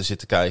wedstrijden zit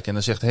te kijken. En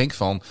dan zegt Henk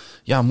van,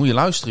 ja, moet je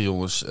luisteren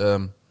jongens.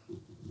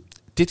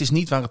 Dit is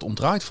niet waar het om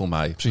draait voor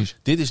mij. Precies.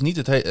 Dit is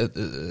niet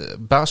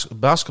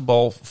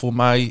basketbal voor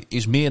mij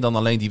is meer dan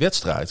alleen die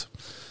wedstrijd.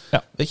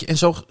 Ja. Weet je, en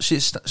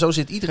zo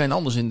zit iedereen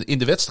anders in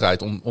de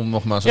wedstrijd om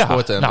nog maar zijn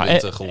sportterm in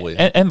te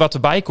gooien. En wat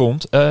erbij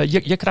komt,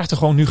 je krijgt er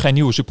gewoon nu geen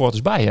nieuwe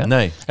supporters bij. Hè?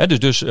 Nee.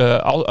 Dus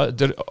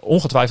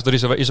ongetwijfeld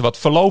is er wat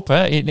verloop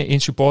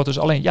in supporters.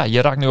 Alleen,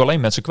 je raakt nu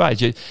alleen mensen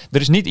kwijt.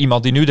 Er is niet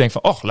iemand die nu denkt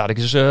van, laat ik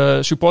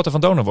eens supporter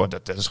van Donar worden.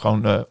 Dat is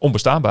gewoon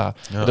onbestaanbaar.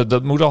 Ja.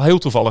 Dat moet al heel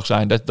toevallig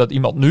zijn. Dat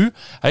iemand nu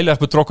heel erg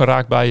betrokken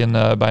raakt bij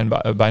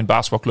een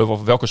basketbalclub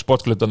of welke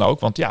sportclub dan ook.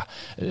 Want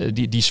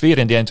die sfeer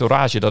in die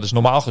entourage, dat is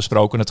normaal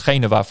gesproken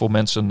hetgene waarvoor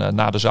mensen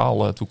naar de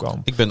zaal toe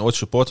komen. Ik ben ooit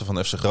supporter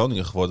van FC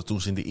Groningen geworden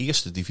toen ze in de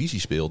eerste divisie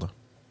speelden.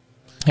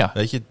 Ja.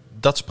 Weet je,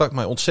 dat sprak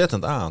mij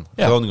ontzettend aan.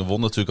 Ja. Groningen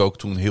won natuurlijk ook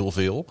toen heel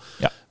veel.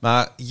 Ja.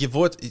 Maar je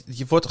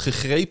wordt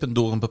gegrepen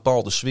door een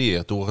bepaalde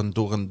sfeer.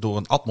 Door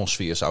een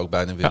atmosfeer zou ik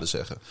bijna willen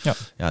zeggen. Ja.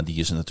 Ja, die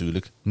is er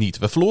natuurlijk niet.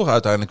 We verloren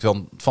uiteindelijk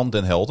wel van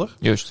Den Helder.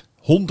 Juist.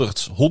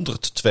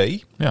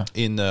 102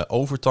 in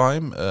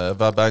overtime.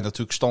 Waarbij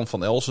natuurlijk Stan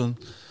van Elsen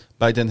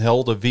bij Den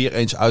Helder weer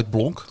eens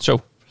uitblonk.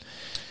 Zo.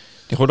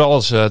 Je hoorde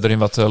alles erin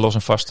wat los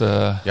en vast...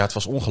 Ja, het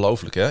was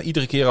ongelooflijk. Hè?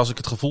 Iedere keer als ik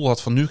het gevoel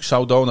had van nu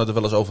zou Donar er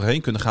wel eens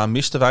overheen kunnen gaan,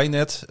 misten wij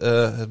net.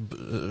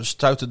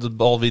 Stuitte de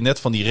bal weer net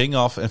van die ring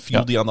af en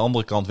viel die aan de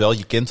andere kant wel.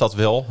 Je kent dat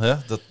wel, hè?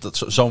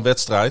 Zo'n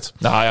wedstrijd.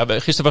 Nou ja,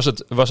 gisteren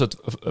was het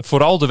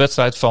vooral de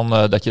wedstrijd van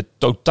dat je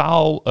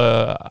totaal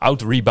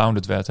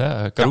out-rebounded werd.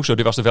 Hè? Caruso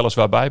die was er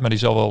weliswaar bij, maar die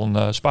zal wel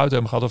een spuit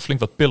hebben gehad of flink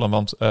wat pillen.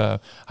 Want hij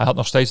had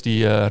nog steeds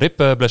die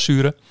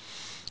ribblessure.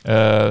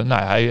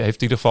 Hij heeft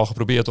in ieder geval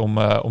geprobeerd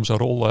om zijn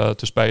rol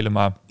te spelen.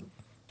 Maar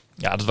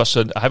ja,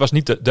 hij was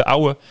niet de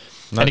oude.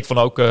 Nee. En ik vond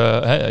ook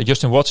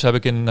Justin Watts heb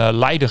ik in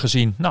Leiden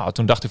gezien. Nou,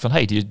 toen dacht ik van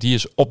die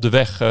is op de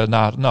weg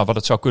naar wat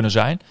het zou kunnen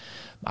zijn.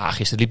 Maar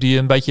gisteren liep hij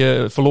een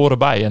beetje verloren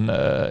bij. En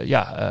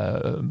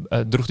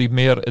droeg hij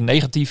meer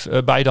negatief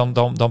bij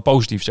dan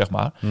positief, zeg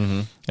maar.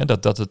 Mm-hmm. En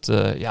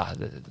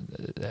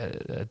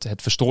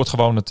het verstoort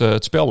gewoon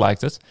het spel,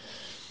 lijkt het.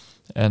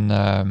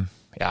 En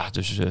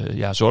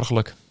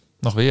zorgelijk.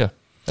 Nog weer.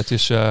 Het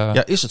is,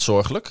 is het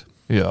zorgelijk?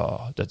 Ja,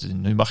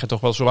 nu mag je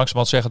toch wel zo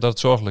langzamerhand zeggen dat het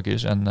zorgelijk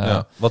is.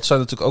 En, wat zijn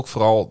natuurlijk ook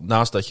vooral,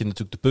 naast dat je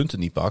natuurlijk de punten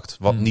niet pakt,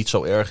 wat niet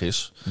zo erg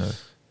is. Nee.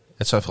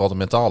 Het zijn vooral de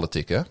mentale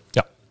tikken, hè?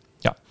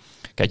 Ja.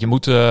 Kijk, je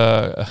moet...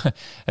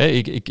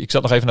 ik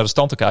zat nog even naar de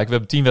stand te kijken. We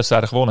hebben 10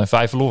 wedstrijden gewonnen en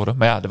 5 verloren.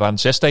 Maar ja, er waren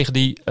 6 tegen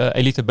die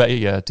Elite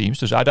B-teams.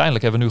 Dus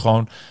uiteindelijk hebben we nu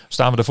gewoon...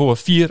 Staan we ervoor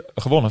 4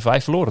 gewonnen,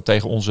 5 verloren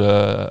tegen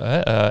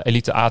onze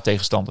Elite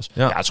A-tegenstanders.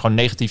 Ja, het is gewoon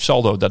een negatief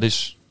saldo. Dat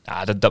is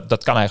Ja,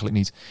 dat kan eigenlijk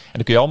niet. En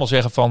dan kun je allemaal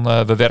zeggen van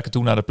we werken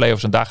toe naar de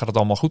play-offs en daar gaat het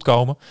allemaal goed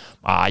komen.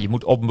 Maar je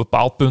moet op een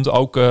bepaald punt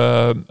ook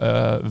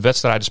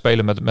wedstrijden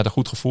spelen met een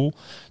goed gevoel.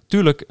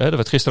 Tuurlijk, er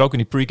werd gisteren ook in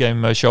die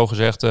pregame show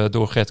gezegd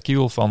door Gert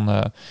Kiel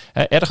van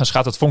ergens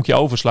gaat het vonkje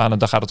overslaan en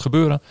dan gaat het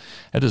gebeuren.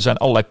 Er zijn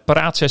allerlei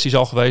praatsessies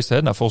al geweest.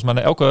 Nou, volgens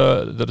mij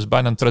dat is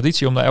bijna een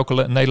traditie om na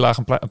elke nederlaag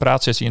een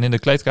praatsessie en in de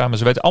kleedkamer.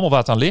 Ze weten allemaal waar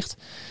het aan ligt.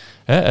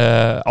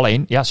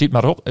 Alleen, ja, zie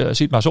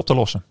het maar eens op te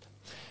lossen.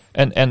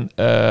 En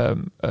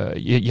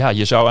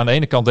je zou aan de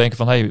ene kant denken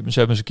van ze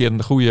hebben eens een keer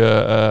een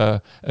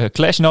goede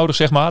clash nodig,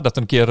 zeg maar. Dat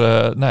er een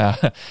keer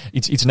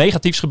iets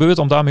negatiefs gebeurt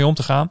om daarmee om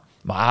te gaan.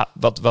 Maar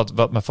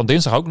wat me van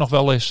dinsdag ook nog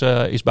wel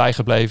is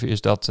bijgebleven,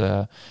 is dat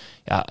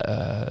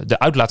de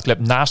uitlaatklep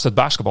naast het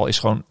basketbal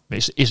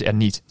is er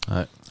niet.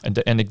 Nee.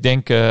 En ik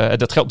denk, dat geldt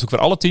natuurlijk voor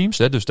alle teams.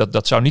 Hè, dus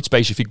dat zou niet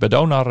specifiek bij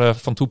Donar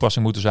van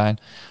toepassing moeten zijn.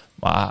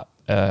 Maar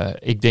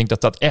ik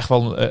denk dat echt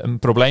wel een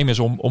probleem is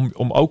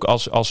om ook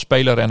als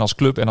speler en als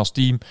club en als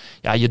team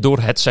je door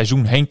het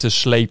seizoen heen te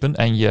slepen.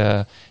 En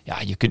je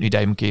kunt niet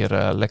even een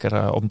keer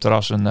lekker op een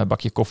terras een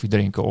bakje koffie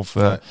drinken. Of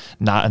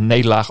na een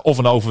nederlaag of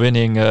een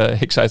overwinning.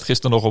 Ik zei het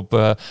gisteren nog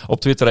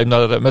op Twitter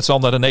even met z'n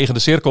allen naar de negende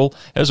cirkel.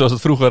 Hè, zoals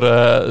het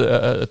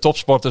vroeger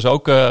topsporters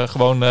ook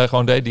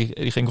gewoon deden.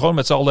 Die gingen gewoon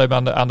met z'n allen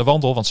even aan de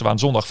wandel. Want ze waren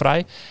zondag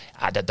vrij.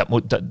 Ja,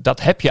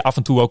 dat heb je af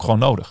en toe ook gewoon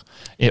nodig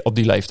op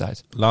die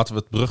leeftijd. Laten we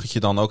het bruggetje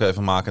dan ook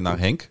even maken naar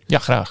Henk. Ja,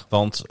 graag.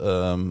 Want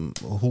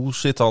hoe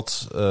zit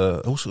dat?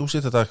 Hoe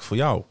zit het eigenlijk voor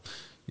jou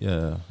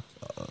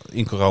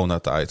in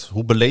coronatijd?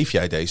 Hoe beleef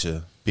jij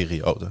deze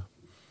periode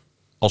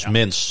als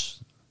mens?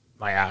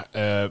 Nou ja,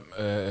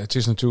 het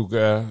is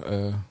natuurlijk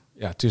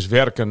het is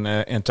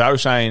werken en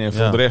thuis zijn en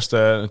voor de rest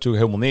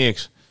natuurlijk helemaal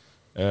niks.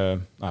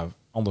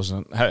 Anders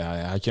dan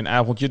had je een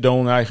avondje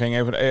doen, hij ging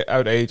even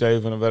uit eten,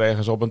 even weer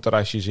ergens op een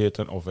terrasje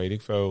zitten of weet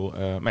ik veel.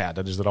 Maar ja,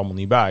 dat is er allemaal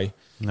niet bij.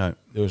 Nee.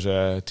 Dus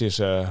het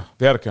is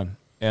werken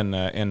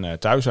en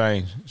thuis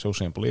zijn, zo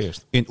simpel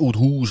eerst. In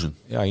Oudhoezen.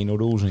 Ja, in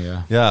Oudhoezen,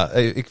 ja. Ja,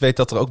 ik weet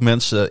dat er ook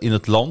mensen in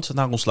het land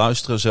naar ons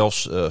luisteren,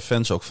 zelfs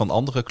fans ook van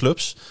andere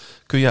clubs.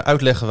 Kun je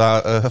uitleggen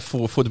waar,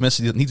 voor de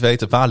mensen die dat niet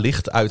weten, waar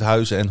ligt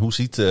Uithuizen en hoe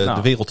ziet de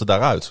wereld er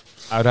daaruit?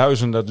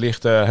 Uithuizen, dat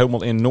ligt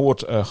helemaal in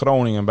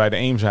Noord-Groningen bij de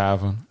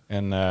Eemshaven.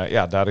 En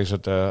daar is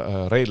het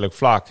redelijk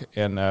vlak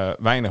en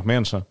weinig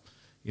mensen.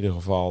 In ieder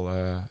geval,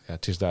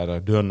 het is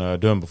daar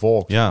dun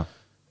bevolkt. Ja.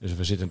 Dus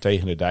we zitten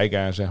tegen de dijk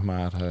aan, zeg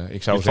maar.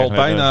 Je valt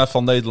bijna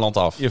van Nederland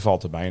af. Je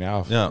valt er bijna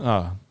af. Ja.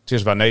 Nou, het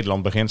is waar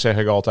Nederland begint, zeg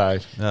ik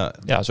altijd.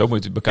 Ja, zo moet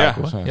je het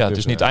bekijken. Ja, hoor. Het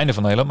is niet het einde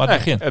van Nederland, maar het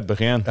begin. Het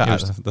begin. Ja,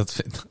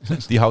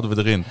 die houden we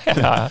erin.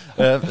 Ja.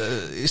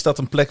 Is dat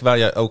een plek waar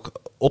jij ook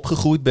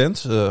opgegroeid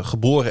bent?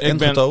 Geboren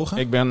en getogen?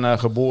 Ik ben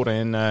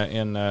geboren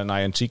in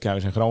het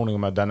ziekenhuis in Groningen,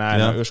 maar daarna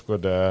naar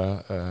Uskerd.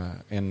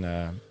 In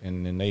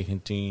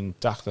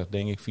 1980,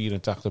 denk ik,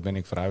 84 ben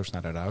ik verhuisd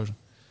naar Uithuizen.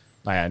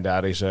 Nou ja, en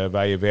daar is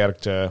waar je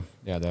werkt,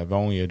 daar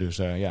woon je. Dus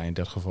in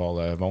dit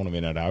geval wonen we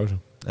in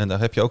Uithuizen. En daar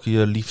heb je ook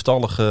je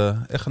lieftallige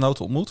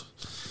echtgenoot ontmoet?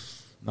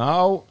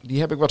 Nou, die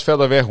heb ik wat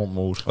verder weg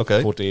ontmoet.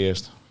 Voor het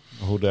eerst.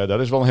 Goed, dat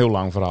is wel een heel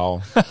lang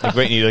verhaal. Ik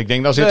weet niet, ik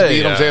denk dan zitten we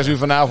hier om 6 uur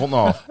vanavond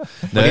nog.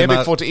 Die heb ik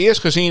voor het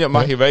eerst gezien, dat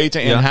mag je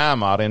weten, in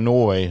Hamar in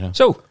Noorwegen.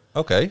 Zo.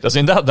 Dat is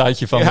inderdaad een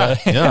daadje van...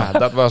 Ja,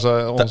 dat was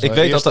onze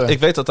ik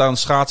weet dat daar een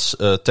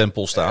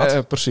schaatstempel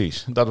staat.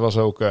 Precies. Dat was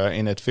ook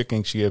in het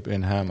Vikingschip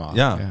in Hamar.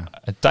 Ja.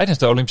 En tijdens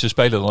de Olympische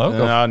Spelen dan ook?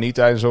 Nou, niet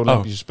tijdens de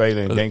Olympische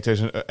Spelen. Ik denk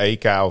tijdens een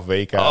EK of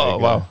WK. Oh,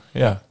 wauw.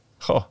 Ja.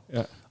 Goh.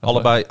 Ja.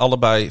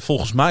 Allebei,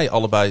 volgens mij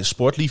allebei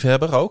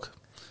sportliefhebber ook.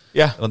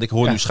 Ja. Want ik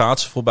hoor nu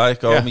schaatsen voorbij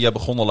komen. Ja. Jij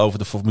begon al over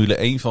de Formule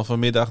 1 van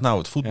vanmiddag. Nou,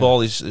 het voetbal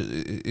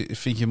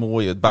vind je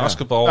mooi. Het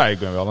basketbal. Ja, ik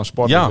ben wel een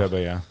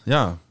sportliefhebber,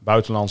 ja.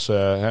 Buitenlands,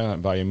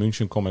 bij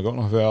München kom ik ook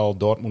nog wel.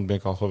 Dortmund ben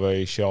ik al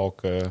geweest.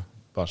 Schalke,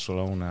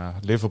 Barcelona,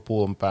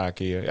 Liverpool een paar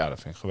keer. Ja, dat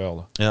vind ik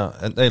geweldig. Ja,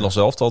 en het Nederlands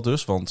elftal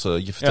dus. Want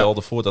je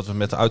vertelde voordat we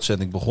met de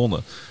uitzending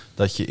begonnen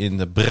dat je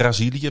in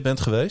Brazilië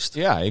bent geweest.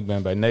 Ja, ik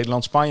ben bij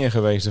Nederland-Spanje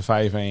geweest, de 5-1.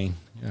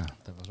 Ja,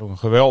 dat was ook een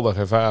geweldige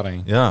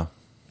ervaring. Ja,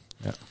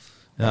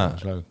 dat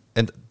is leuk.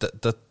 En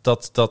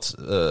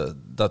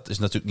dat is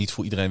natuurlijk niet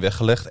voor iedereen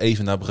weggelegd.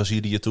 Even naar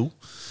Brazilië toe.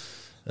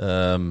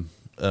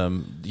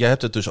 Jij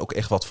hebt er dus ook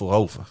echt wat voor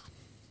over.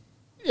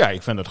 Ja,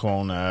 ik vind het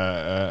gewoon,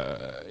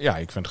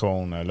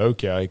 leuk.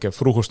 Ja.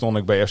 Vroeger stond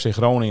ik bij FC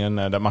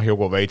Groningen. Dat mag je ook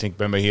wel weten. Ik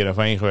ben bij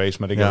Heerenveen geweest.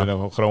 Maar ik heb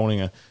nog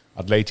Groningen,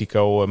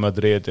 Atletico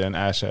Madrid en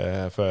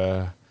ASF...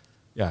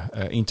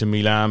 Inter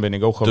Milaan ben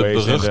ik ook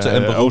geweest. De beruchte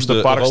en beroemde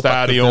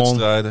Oosterparkstadion.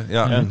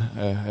 Ja. En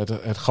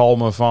het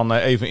galmen van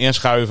even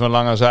inschuiven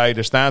lange zij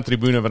de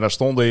staantribune, waar daar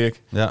stond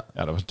ik. Ja,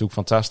 dat was natuurlijk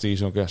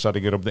fantastisch. Ook zat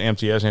ik hier op de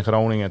MTS in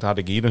Groningen. Toen had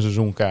ik hier een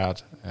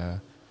seizoenkaart.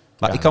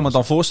 Maar ik kan me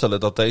dan voorstellen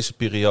dat deze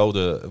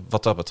periode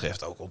wat dat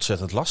betreft ook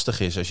ontzettend lastig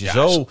is. Als je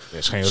er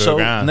is geen ruk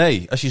aan.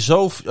 Nee, als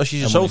je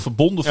je zo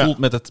verbonden voelt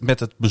met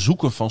het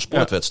bezoeken van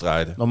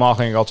sportwedstrijden. Normaal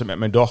ging ik altijd met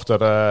mijn dochter,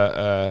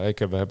 ik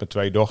heb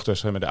 2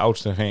 dochters. Met de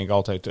oudste ging ik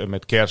altijd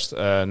met kerst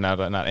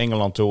naar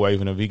Engeland toe.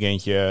 Even een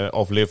weekendje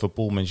of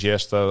Liverpool,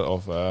 Manchester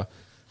of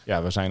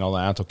ja, we zijn al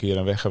een aantal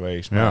keren weg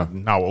geweest. Maar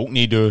nou ook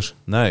niet dus.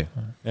 Nee.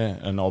 Ja,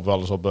 en wel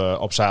eens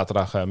op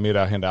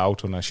zaterdagmiddag in de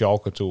auto naar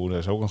Schalke toe. Dat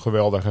is ook een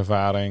geweldige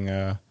ervaring.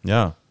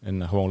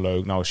 En gewoon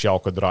leuk. Nou,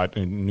 Schalke draait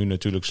nu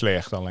natuurlijk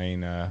slecht.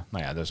 Alleen,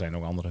 er zijn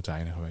ook andere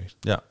tijden geweest.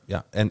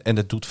 Ja. En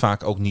het doet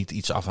vaak ook niet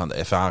iets af aan de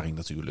ervaring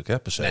natuurlijk, hè,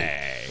 per se.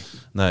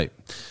 Nee.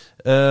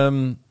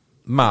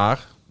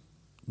 Maar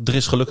er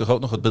is gelukkig ook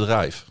nog het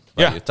bedrijf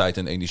waar je tijd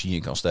en energie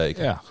in kan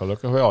steken. Ja,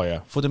 gelukkig wel,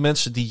 ja. Voor de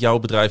mensen die jouw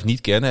bedrijf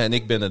niet kennen, en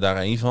ik ben er daar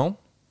één van.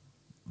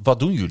 Wat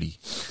doen jullie?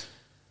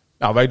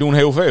 Nou, wij doen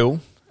heel veel.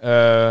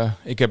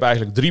 Ik heb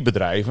eigenlijk 3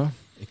 bedrijven.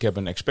 Ik heb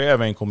een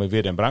expertwinkel met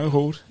wit en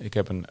bruingoed. Ik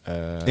heb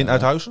in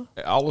Uithuizen?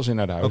 Alles in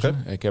Uithuizen.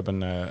 Okay. Ik heb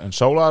een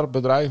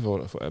solarbedrijf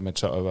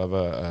waar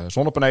we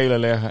zonnepanelen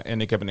leggen.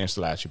 En ik heb een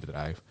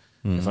installatiebedrijf.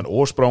 En van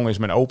oorsprong is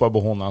mijn opa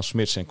begonnen als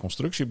smids- en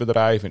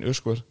constructiebedrijf in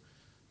Usker.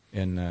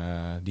 En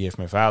die heeft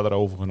mijn vader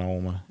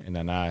overgenomen. En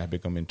daarna heb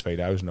ik hem in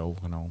 2000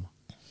 overgenomen.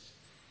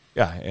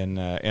 Ja,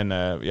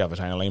 we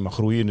zijn alleen maar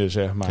groeiende,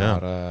 zeg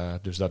maar. Ja.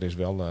 Dus dat is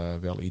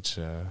wel iets,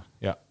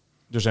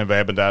 Dus en we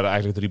hebben daar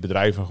eigenlijk 3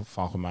 bedrijven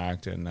van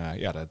gemaakt. En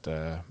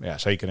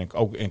zeker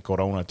ook in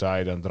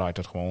coronatijden draait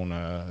het gewoon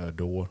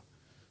door.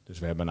 Dus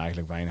we hebben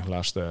eigenlijk weinig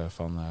last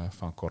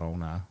van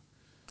corona.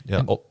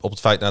 Ja, op het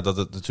feit dat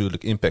het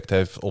natuurlijk impact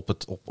heeft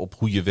op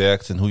hoe je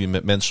werkt en hoe je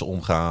met mensen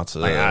omgaat.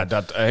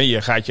 Je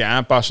gaat je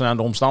aanpassen aan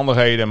de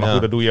omstandigheden. Maar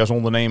goed, dat doe je als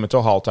ondernemer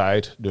toch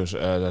altijd. Dus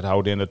dat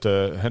houdt in dat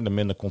er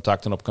minder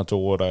contacten op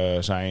kantoor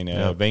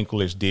zijn. Winkel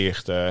is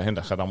dicht. En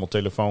dat gaat allemaal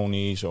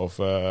telefonisch of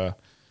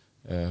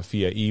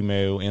via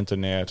e-mail,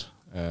 internet.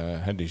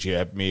 Dus je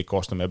hebt meer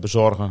kosten met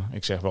bezorgen.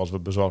 Ik zeg wel eens, we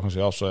bezorgen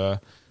zelfs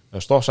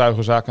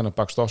stofzuigerzakken. Een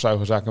pak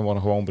stofzuigerzakken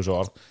worden gewoon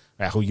bezorgd.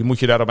 Maar ja, goed, je moet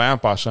je daarop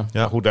aanpassen. Ja.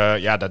 Maar goed,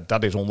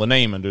 dat is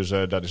ondernemen. Dus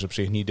dat is op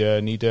zich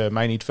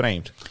mij niet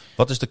vreemd.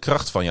 Wat is de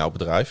kracht van jouw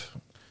bedrijf?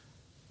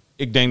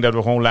 Ik denk dat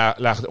we gewoon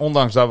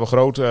ondanks dat we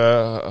groot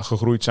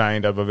gegroeid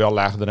zijn, dat we wel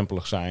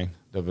laagdrempelig zijn.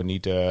 Dat we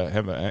niet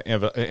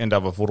hebben en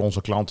dat we voor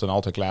onze klanten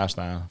altijd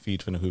klaarstaan,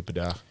 24 uur per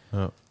dag.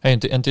 Ja. Hey,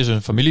 en het is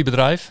een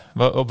familiebedrijf.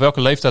 Op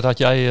welke leeftijd had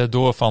jij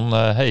door van,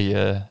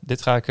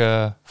 dit ga ik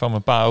van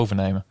mijn pa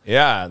overnemen?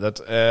 Ja,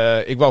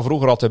 ik wou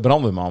vroeger altijd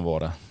brandweerman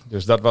worden.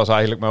 Dus dat was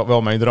eigenlijk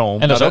wel mijn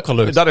droom. En dat is ook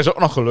gelukt. Dat is ook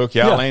nog gelukt,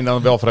 ja. Alleen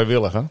dan wel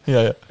vrijwilliger.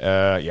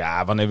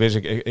 Ja. Wanneer wist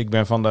ik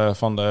ben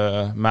van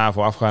de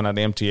MAVO afgegaan naar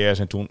de MTS.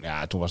 En toen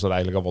was dat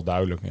eigenlijk al wel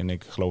duidelijk. En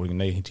ik geloof in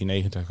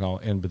 1990 al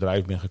in het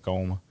bedrijf ben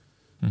gekomen.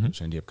 Mm-hmm. Dus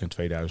en die heb ik in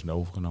 2000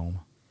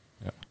 overgenomen.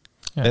 Ja.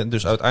 Ja. En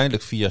dus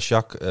uiteindelijk via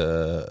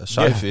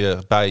Jacques weer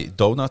bij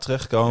Donar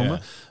terechtkomen. Ja.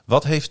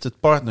 Wat heeft het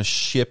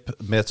partnership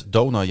met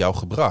Donar jou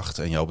gebracht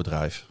en jouw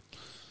bedrijf?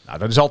 Nou,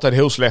 dat is altijd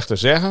heel slecht te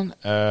zeggen,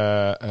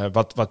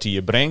 wat die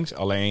je brengt.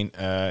 Alleen,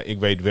 ik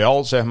weet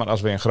wel, zeg maar,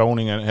 als we in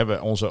Groningen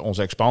hebben,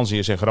 onze expansie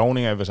is in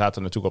Groningen. En we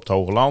zaten natuurlijk op het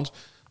Hoge Land.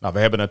 Nou, we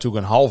hebben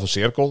natuurlijk een halve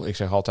cirkel. Ik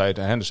zeg altijd,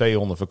 de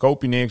zeehonden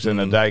verkoop je niks en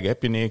de dijken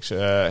heb je niks.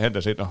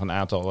 Er zit nog een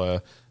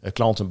aantal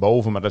klanten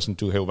boven, maar dat is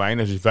natuurlijk heel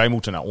weinig. Dus wij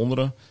moeten naar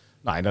onderen.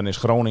 Nou, en dan is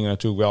Groningen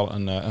natuurlijk wel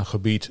een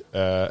gebied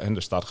en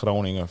de stad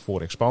Groningen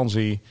voor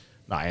expansie.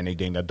 Nou, en ik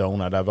denk dat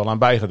Donar daar wel aan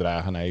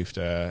bijgedragen heeft.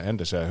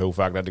 Dus heel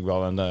vaak dat ik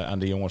wel aan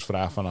de jongens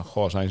vraag van,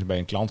 zijn ze bij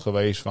een klant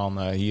geweest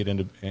van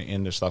hier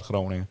in de stad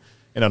Groningen?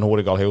 En dan hoor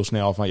ik al heel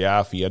snel van,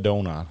 ja, via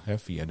Donar.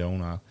 Via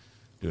Donar.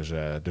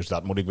 Dus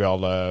dat moet ik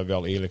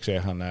wel eerlijk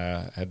zeggen.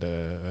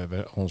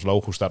 Ons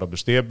logo staat op de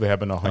stip. We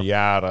hebben nog een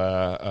jaar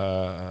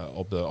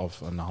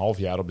of een half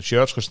jaar op de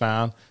shirts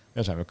gestaan.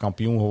 Dan zijn we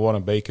kampioen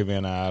geworden,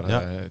 bekerwinnaar.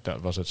 Ja.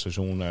 Dat was het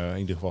seizoen. In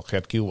ieder geval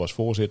Gert Kiel was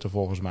voorzitter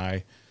volgens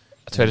mij.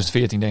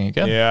 2014 denk ik,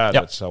 hè? Ja,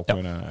 dat zou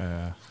kunnen.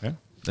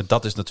 En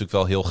dat is natuurlijk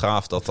wel heel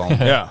gaaf dat dan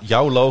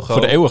jouw logo...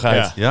 Voor de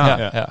eeuwigheid.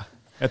 Ja.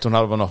 En toen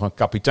hadden we nog een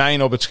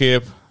kapitein op het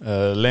schip,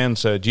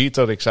 Lance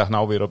Jeter. Ik zag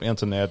nou weer op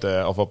internet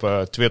of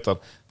op Twitter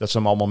dat ze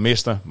hem allemaal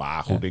misten.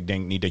 Maar goed, ik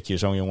denk niet dat je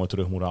zo'n jongen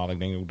terug moet halen. Ik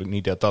denk ook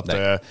niet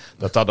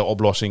dat de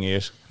oplossing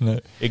is.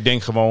 Nee. Ik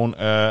denk gewoon,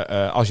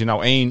 als je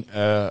nou 1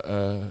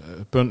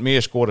 punt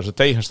meer scoort als de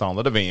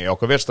tegenstander, dan win je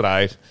elke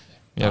wedstrijd.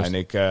 Ja, en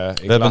we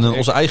hebben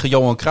onze eigen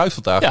Johan Cruijff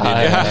vandaag.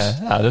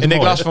 En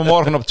ik las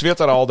vanmorgen op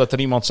Twitter al dat er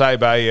iemand zei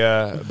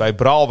bij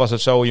Braal was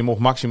het zo, je mocht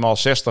maximaal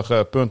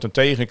 60 punten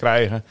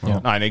tegenkrijgen. Ja.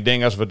 Nou, en ik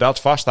denk als we dat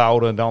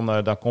vasthouden,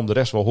 dan komt de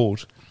rest wel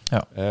goed.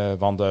 Ja.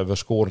 Want we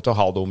scoren toch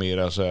al door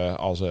meer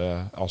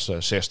als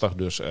 60.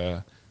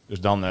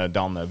 Dus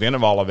dan winnen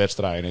we alle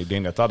wedstrijden. Ik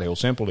denk dat dat heel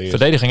simpel is.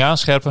 Verdediging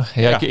aanscherpen.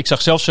 Ja. Ik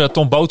zag zelfs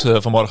Tom Boot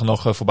vanmorgen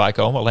nog voorbij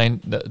komen.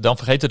 Alleen dan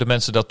vergeten de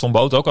mensen dat Tom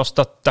Boot ook als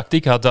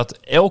tactiek had dat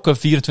elke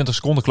 24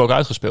 seconden klok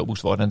uitgespeeld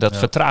moest worden. En dat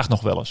vertraagt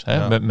nog wel eens. Hè?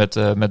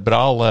 Ja. Met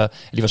Braal,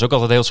 die was ook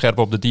altijd heel scherp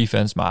op de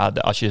defense. Maar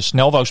als je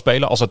snel wou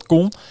spelen, als het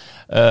kon,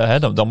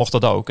 dan mocht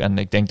dat ook. En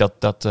ik denk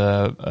dat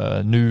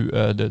nu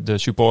de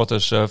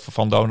supporters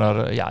van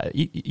Donar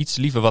iets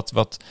liever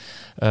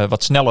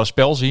wat sneller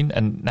spel zien.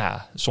 En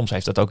soms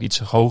heeft dat ook iets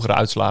hogere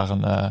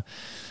uitslagen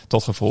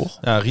tot gevolg.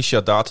 Ja,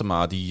 Richard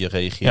Datema die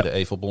reageerde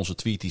even op onze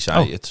tweet. Die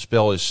zei, het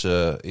spel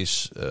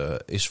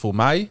is voor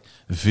mij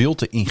veel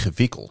te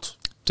ingewikkeld.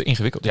 Te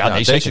ingewikkeld. Ja, Nee,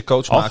 deze zeker.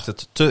 coach maakt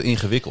het te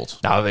ingewikkeld.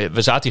 Nou,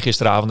 we zaten hier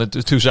gisteravond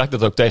en toen zei ik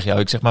dat ook tegen jou.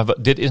 Ik zeg maar,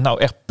 dit is nou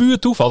echt puur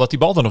toeval dat die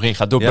bal er nog in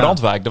gaat door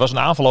Brandwijk. Er was een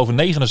aanval over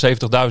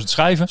 79.000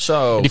 schijven.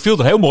 Zo. En die viel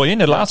er heel mooi in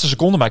de laatste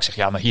seconde. Maar ik zeg,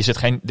 ja, maar hier zit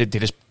geen...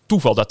 Dit is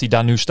toeval dat hij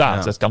daar nu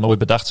staat. Ja. Het kan nooit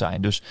bedacht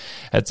zijn. Dus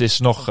het is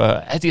nog...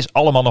 het is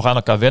allemaal nog aan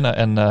elkaar wennen.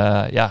 En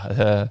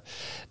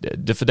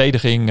de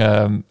verdediging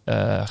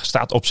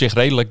staat op zich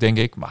redelijk, denk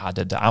ik. Maar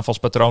de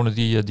aanvalspatronen,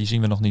 die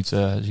zien we nog niet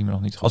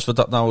goed. Als we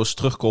dat nou eens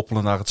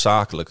terugkoppelen naar het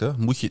zakelijke,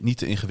 moet je het niet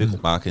te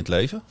ingewikkeld maken in het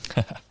leven?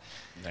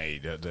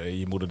 Nee,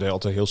 je moet het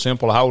altijd heel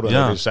simpel houden.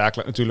 Ja. Dat is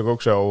zakelijk natuurlijk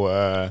ook zo.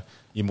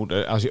 Je moet,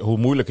 hoe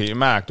moeilijker je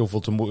maakt, hoeveel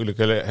te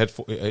moeilijker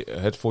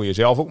het voor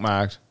jezelf ook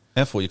maakt.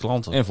 En voor je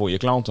klanten. En voor je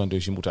klanten.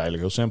 Dus je moet het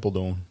eigenlijk heel simpel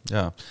doen.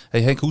 Ja.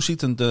 Hey Henk, hoe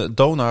ziet een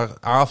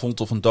donoravond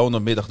of een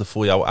donormiddag er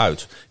voor jou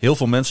uit? Heel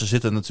veel mensen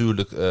zitten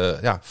natuurlijk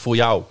voor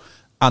jou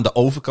aan de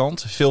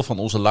overkant. Veel van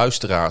onze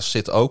luisteraars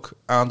zitten ook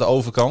aan de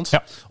overkant.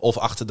 Ja. Of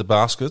achter de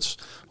baskets.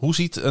 Hoe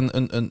ziet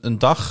een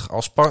dag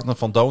als partner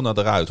van Donor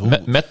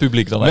eruit? Met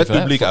publiek dan Met even.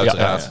 publiek hè?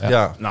 uiteraard.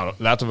 Ja. Nou,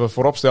 laten we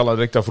vooropstellen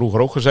dat ik daar vroeger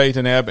ook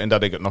gezeten heb. En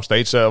dat ik het nog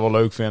steeds wel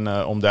leuk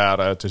vind om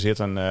daar te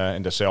zitten.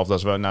 En datzelfde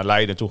als we naar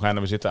Leiden toe gaan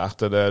en we zitten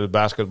achter de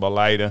basketbal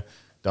Leiden.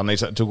 Dan is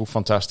het natuurlijk ook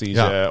fantastisch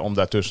om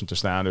daartussen te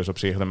staan. Dus op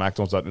zich, dan maakt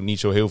ons dat niet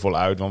zo heel veel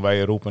uit. Want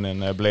wij roepen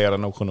en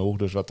blaren ook genoeg.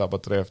 Dus wat dat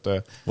betreft...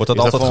 Wordt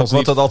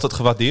dat altijd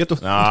gewaardeerd door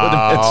de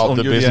mensen op om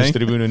de jullie business heen?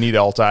 tribune niet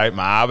altijd.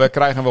 Maar we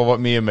krijgen wel wat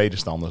meer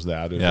medestanders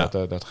daar. Dus Ja.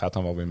 dat gaat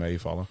dan wel weer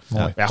meevallen.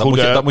 Ja,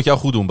 Ja, dat moet jou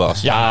goed doen,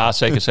 Bas. Ja,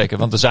 zeker.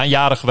 Want er zijn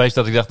jaren geweest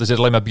dat ik dacht, er zit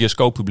alleen maar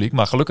bioscooppubliek.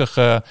 Maar gelukkig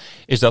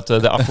is dat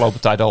de afgelopen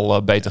tijd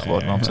al beter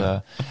geworden. Want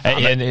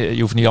en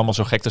je hoeft niet allemaal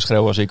zo gek te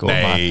schreeuwen als ik hoor.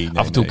 Nee,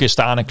 maar af en toe een keer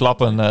staan en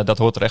klappen, dat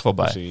hoort er echt wel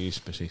bij.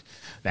 Precies.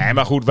 Nee,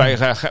 maar goed,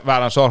 wij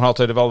waren zorgen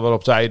altijd wel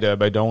op tijd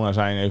bij Donor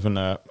zijn.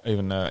 Even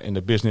in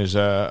de business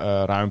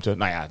ruimte.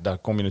 Nou ja, daar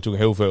kom je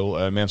natuurlijk heel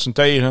veel mensen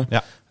tegen.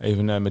 Ja.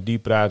 Even met die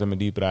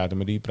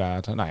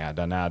praten. Nou ja,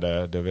 daarna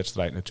de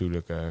wedstrijd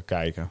natuurlijk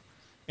kijken.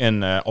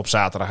 En op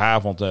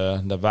zaterdagavond,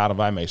 daar waren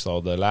wij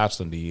meestal de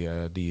laatsten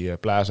die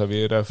Plaza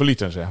weer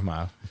verlieten, zeg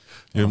maar.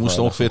 Je moest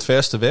ongeveer het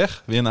verste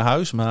weg, weer naar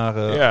huis, maar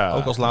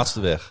ook als laatste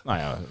weg. Nou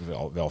ja,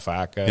 wel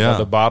vaak Ja. dat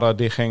de barren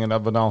dichtgingen,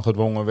 dat we dan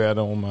gedwongen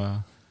werden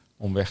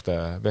om weg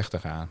te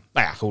gaan.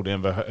 Nou ja, goed,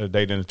 en we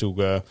deden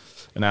natuurlijk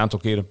een aantal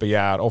keren per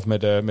jaar of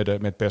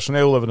met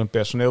personeel. Hebben we een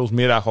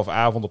personeelsmiddag of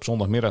avond op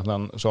zondagmiddag.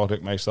 Dan zorgde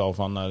ik meestal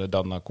van,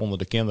 dan konden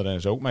de kinderen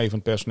en zo ook mee van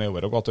het personeel.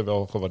 Werd ook altijd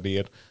wel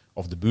gewaardeerd.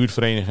 Of de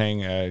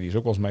buurtvereniging, die is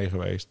ook wel eens mee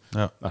geweest.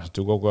 Ja. Dat is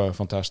natuurlijk ook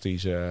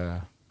fantastisch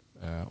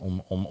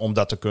om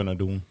dat te kunnen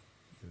doen.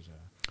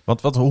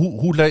 Want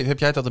hoe heb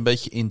jij dat een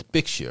beetje in de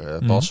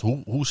picture, Bas?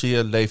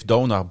 Hoezeer leeft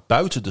Donor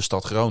buiten de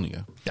stad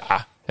Groningen?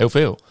 Ja, heel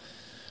veel.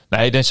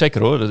 Nee, ik denk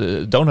zeker hoor.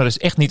 De Donor is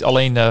echt niet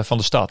alleen van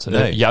de stad.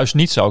 Nee. Juist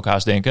niet, zou ik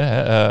haast denken.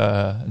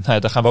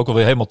 Dan gaan we ook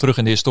alweer helemaal terug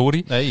in de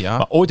historie. Nee, ja.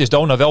 Maar ooit is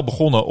Donor wel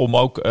begonnen om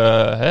ook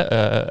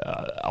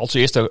als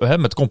eerste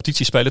met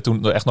competitie spelen.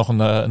 Toen er echt nog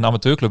een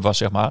amateurclub was,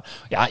 zeg maar.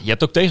 Ja, je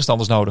hebt ook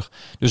tegenstanders nodig.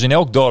 Dus in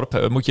elk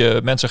dorp moet je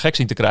mensen gek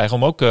zien te krijgen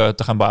om ook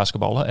te gaan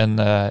basketballen. En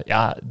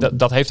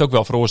dat heeft ook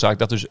wel veroorzaakt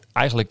dat dus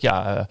eigenlijk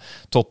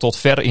tot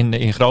ver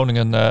in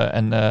Groningen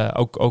en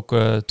ook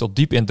tot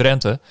diep in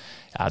Drenthe.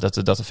 Ja,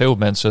 dat er veel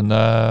mensen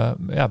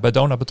bij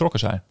Donor betrokken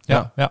zijn.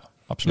 Ja,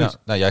 absoluut. Ja,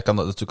 nou, jij kan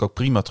dat natuurlijk ook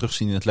prima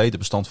terugzien in het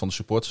ledenbestand van de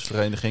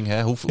supportersvereniging.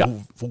 Hè? Hoe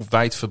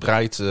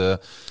wijdverbreid we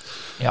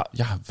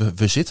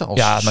zitten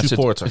als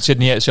supporter. Het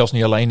zit zelfs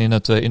niet alleen in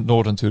het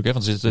noorden natuurlijk. Hè?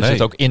 Want er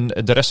zit ook in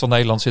de rest van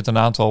Nederland zit een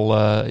aantal,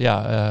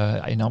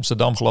 in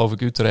Amsterdam geloof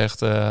ik,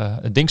 Utrecht,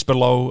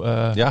 Dingsperlo.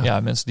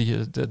 Mensen die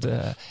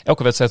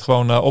elke wedstrijd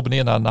gewoon op en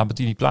neer naar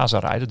Martini Plaza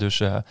rijden. Dus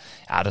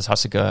dat is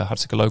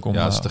hartstikke leuk om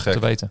te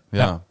weten.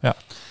 Ja.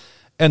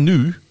 En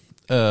nu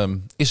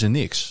is er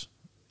niks.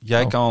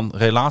 Jij kan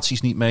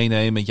relaties niet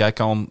meenemen. Jij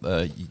kan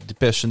de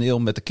personeel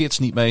met de kids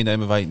niet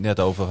meenemen waar je het net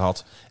over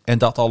had. En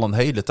dat al een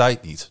hele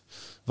tijd niet.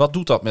 Wat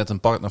doet dat met een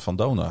partner van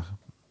Donor?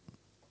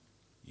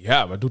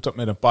 Ja, wat doet dat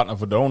met een partner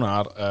van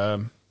Donor?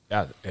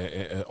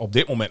 Op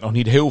dit moment nog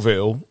niet heel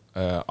veel.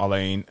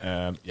 Alleen,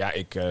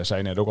 ik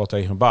zei net ook al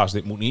tegen Bas,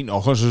 dit moet niet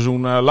nog een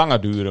seizoen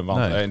langer duren.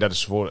 Want en dat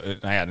is voor,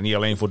 niet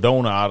alleen voor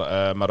Donor,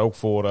 maar ook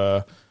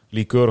voor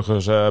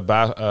Lycurgus,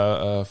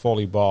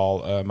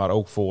 volleybal, maar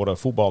ook voor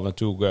voetbal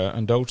natuurlijk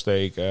een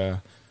doodsteek.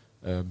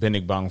 Ben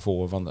ik bang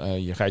voor. Want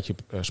je gaat je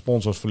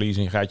sponsors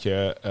verliezen, je gaat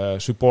je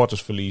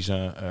supporters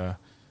verliezen.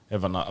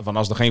 Van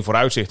als er geen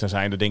vooruitzichten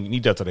zijn, dan denk ik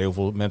niet dat er heel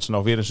veel mensen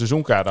nog weer een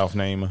seizoenkaart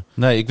afnemen.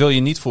 Nee, ik wil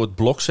je niet voor het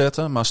blok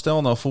zetten. Maar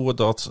stel nou voor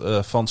dat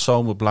van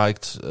zomer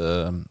blijkt,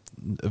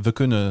 we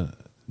kunnen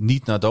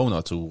niet naar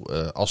Donor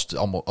toe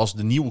als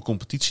de nieuwe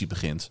competitie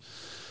begint.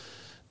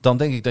 Dan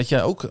denk ik dat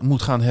jij ook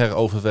moet gaan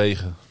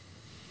heroverwegen.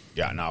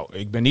 Ja, nou,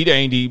 ik ben niet de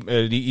een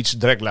die iets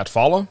direct laat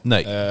vallen.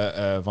 Nee.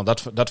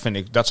 Want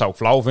dat zou ik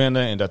flauw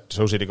vinden. En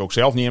zo zit ik ook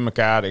zelf niet in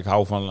elkaar. Ik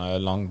hou van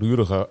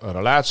langdurige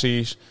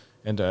relaties.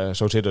 En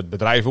zo zit het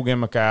bedrijf ook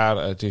in elkaar.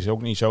 Het is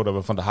ook niet zo dat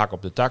we van de hak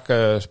op de tak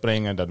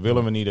springen. Dat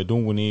willen we niet, dat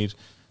doen we niet.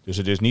 Dus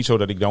het is niet zo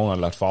dat ik Donar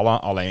laat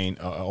vallen. Alleen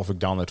of ik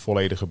dan het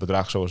volledige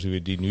bedrag zoals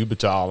we die nu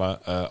betalen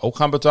ook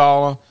gaan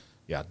betalen.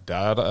 Ja,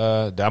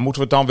 daar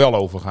moeten we het dan wel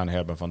over gaan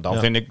hebben. Want dan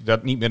vind ik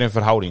dat niet meer in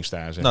verhouding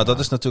staan. Zeg nou, dat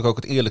is natuurlijk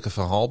ook het eerlijke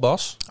verhaal,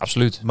 Bas.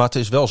 Absoluut. Maar het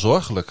is wel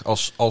zorgelijk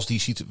als die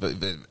situatie...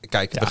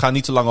 Kijk, we gaan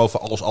niet te lang over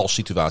als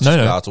situaties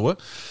praten hoor.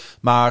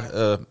 Maar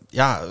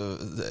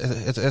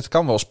het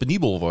kan wel eens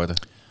penibel worden.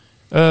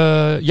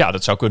 Ja,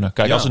 dat zou kunnen.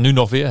 Kijk, als er nu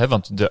nog weer...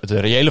 want de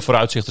reële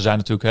vooruitzichten zijn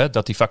natuurlijk...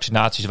 dat die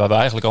vaccinaties waar we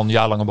eigenlijk al een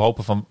jaar lang op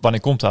hopen... van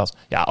wanneer komt dat?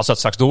 Ja, als dat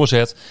straks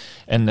doorzet...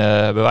 en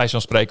bij wijze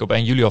van spreken op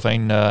 1 juli of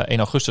 1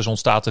 augustus...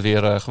 ontstaat er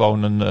weer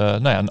gewoon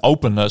een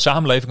open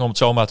samenleving... om het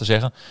zo maar te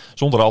zeggen.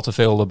 Zonder al te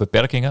veel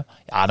beperkingen.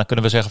 Ja, dan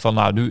kunnen we zeggen van...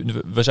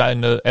 we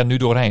zijn er nu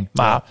doorheen.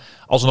 Maar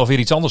als er nog weer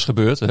iets anders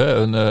gebeurt...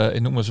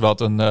 ik noem eens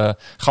wat... een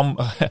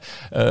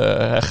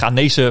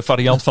Ghanese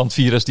variant van het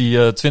virus...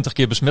 die 20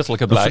 keer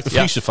besmettelijker blijkt. Een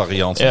Friese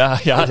variant.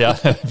 Ja,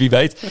 wie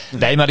weet.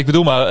 Nee, maar ik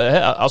bedoel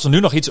als er nu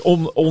nog iets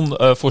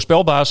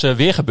onvoorspelbaars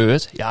weer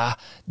gebeurt, ja,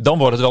 dan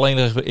wordt het wel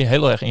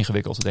heel erg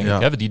ingewikkeld,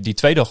 denk ik. Die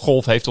tweede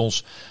golf heeft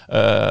ons,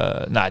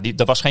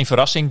 dat was geen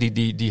verrassing,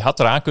 die had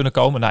eraan kunnen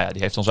komen. Nou ja,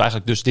 die heeft ons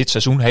eigenlijk dus dit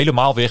seizoen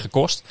helemaal weer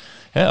gekost.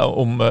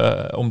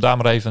 Om daar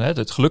maar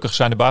even, gelukkig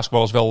zijn de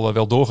basketballers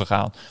wel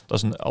doorgegaan.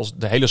 Als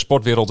de hele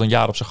sportwereld een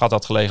jaar op zijn gat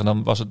had gelegen,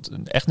 dan was het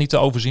echt niet te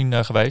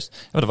overzien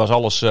geweest. Maar er was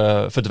alles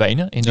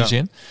verdwenen in die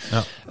zin.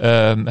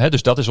 Ja.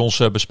 Dus dat is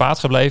ons bespaard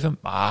gebleven.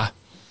 Maar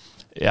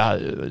ja,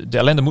 de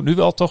ellende moet nu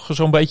wel toch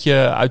zo'n beetje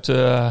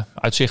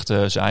uit zicht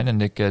zijn.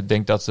 En ik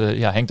denk dat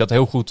Henk dat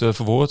heel goed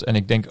verwoordt. En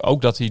ik denk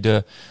ook dat hij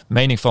de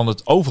mening van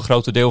het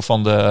overgrote deel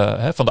van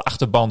de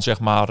achterban, zeg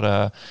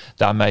maar,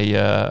 daarmee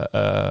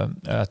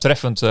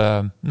treffend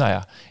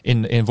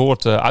in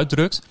woord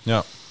uitdrukt.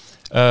 Ja.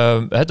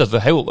 Dat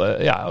we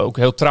ook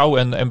heel trouw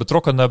en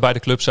betrokken bij de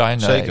club zijn.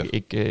 Zeker.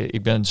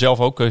 Ik ben zelf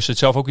ook, zit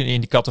zelf ook in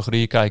die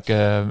categorie. Kijk,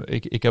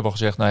 ik heb al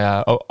gezegd,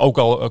 ook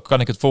al kan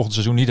ik het volgende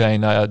seizoen niet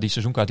heen, die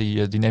seizoenkaart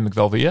die neem ik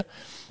wel weer.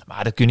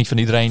 Maar dat kun je niet van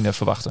iedereen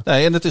verwachten.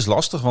 Nee, en het is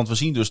lastig, want we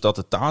zien dus dat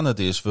het Tanit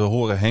is. We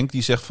horen Henk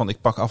die zegt van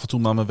ik pak af en toe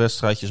maar mijn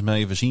wedstrijdjes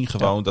mee. We zien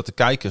gewoon dat de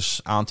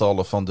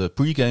kijkersaantallen van de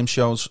pregame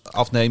shows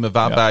afnemen.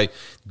 Waarbij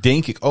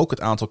denk ik ook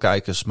het aantal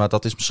kijkers, maar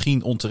dat is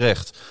misschien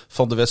onterecht,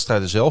 van de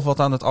wedstrijden zelf wat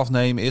aan het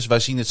afnemen is. Wij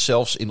zien het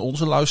zelfs in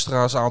onze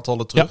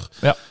luisteraarsaantallen terug.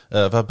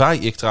 Waarbij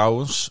ik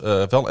trouwens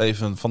wel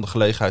even van de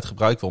gelegenheid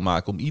gebruik wil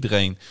maken om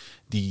iedereen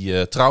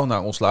die trouw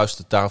naar ons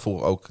luistert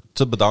daarvoor ook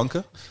te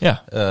bedanken.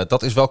 Ja.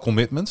 Dat is wel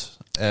commitment.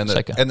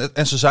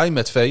 En ze zijn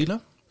met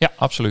velen. Ja,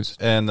 absoluut.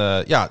 En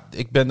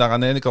ik ben daar aan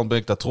de ene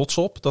kant daar trots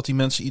op dat die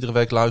mensen iedere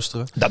week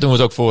luisteren. Daar doen we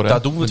het ook voor. Hè?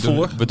 Daar doen we het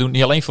voor. We doen het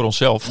niet alleen voor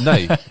onszelf.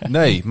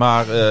 Nee,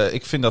 maar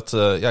ik vind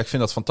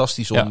dat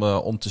fantastisch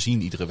om te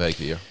zien iedere week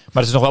weer.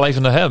 Maar het is nog wel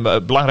even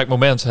een belangrijk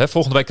moment.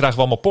 Volgende week krijgen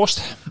we allemaal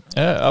post.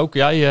 Ook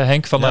jij,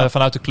 Henk,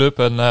 vanuit de club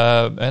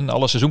en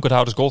alle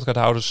seizoenkaarthouders,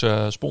 goldkaarthouders,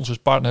 sponsors,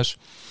 partners.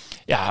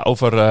 Ja,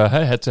 over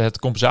het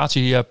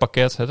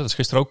compensatiepakket. Dat is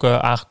gisteren ook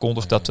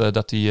aangekondigd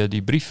dat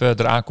die brief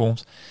eraan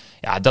komt.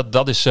 Ja,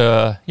 dat is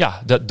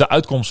de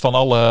uitkomst van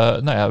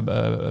alle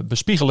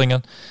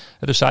bespiegelingen.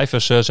 De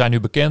cijfers zijn nu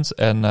bekend.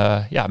 En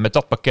met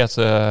dat pakket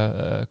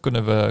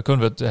kunnen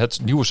we het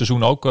nieuwe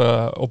seizoen ook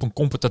op een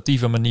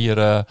competitieve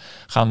manier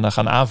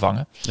gaan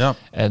aanvangen. Ja.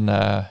 En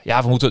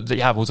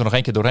we moeten nog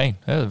 1 keer doorheen.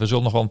 We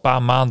zullen nog wel een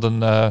paar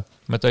maanden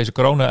met deze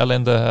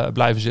corona-ellende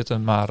blijven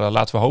zitten. Maar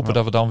laten we hopen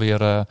dat we dan weer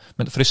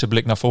met een frisse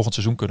blik naar volgend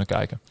seizoen kunnen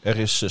kijken. Er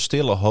is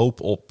stille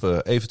hoop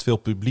op eventueel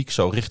publiek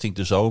zo richting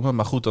de zomer.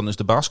 Maar goed, dan is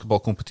de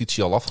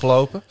basketbalcompetitie al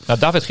afgelopen. Nou,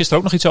 daar werd gisteren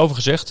ook nog iets over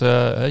gezegd.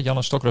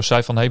 Jan Stokroos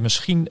zei van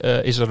misschien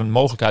is er een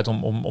mogelijkheid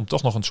om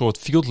toch nog een soort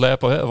field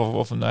lab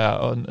of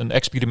een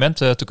experiment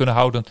te kunnen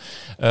houden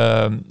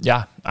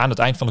aan het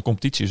eind van de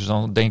competitie. Dus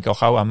dan denk ik al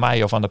gauw aan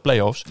mei of aan de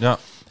play-offs.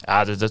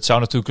 Ja, dat zou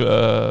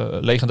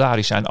natuurlijk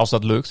legendarisch zijn als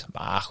dat lukt.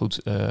 Maar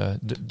goed,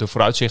 de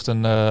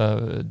vooruitzichten,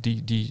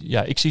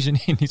 ik zie ze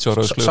niet zo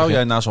rooskleurig. Zou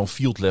jij naar zo'n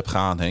field lab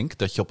gaan, Henk?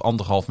 Dat je op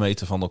 1,5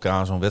 meter van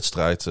elkaar zo'n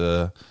wedstrijd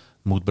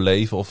moet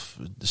beleven? Of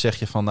zeg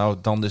je van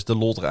dan is de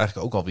lol er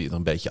eigenlijk ook alweer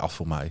een beetje af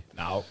voor mij?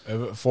 Nou,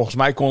 volgens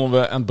mij konden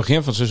we aan het begin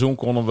van het seizoen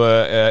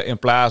in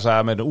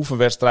Plaza met een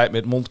oefenwedstrijd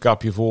met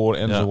mondkapje voor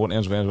enzovoort.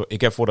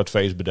 Ik heb voor dat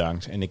feest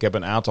bedankt. En ik heb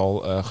een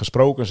aantal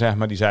gesproken, zeg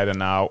maar, die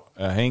zeiden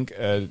Henk,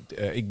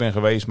 ik ben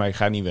geweest, maar ik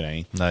ga niet weer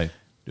heen. Nee.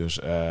 Dus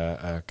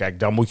kijk,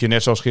 dan moet je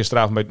net zoals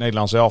gisteravond bij het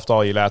Nederlands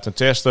elftal je laten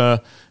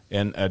testen.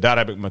 En daar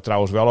heb ik me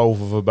trouwens wel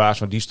over verbaasd.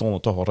 Want die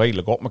stonden toch wel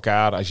redelijk op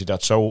elkaar. Als je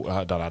dat zo,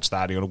 dan had het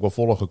stadion ook wel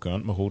voller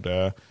gekund. Maar goed,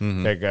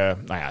 kijk,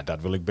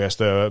 dat wil ik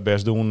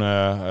best doen.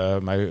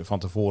 Mij van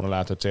tevoren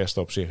laten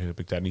testen. Op zich heb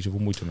ik daar niet zoveel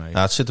moeite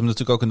mee. Het zit hem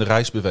natuurlijk ook in de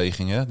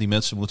reisbeweging. Hè? Die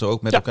mensen moeten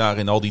ook met elkaar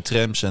in al die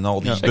trams en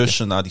al die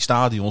bussen naar die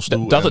stadions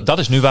toe. Dat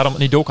is nu waarom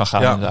het niet door kan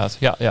gaan,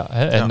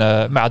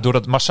 inderdaad. Maar door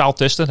het massaal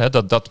testen,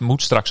 dat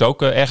moet straks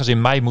ook. Ergens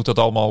in mei moet dat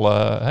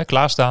allemaal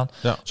klaarstaan.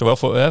 Ja.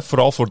 Zowel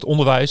vooral voor het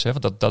onderwijs.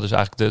 Want dat is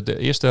eigenlijk de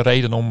eerste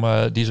praktische reden om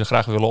die ze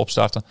graag willen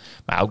opstarten.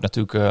 Maar ook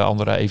natuurlijk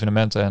andere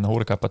evenementen en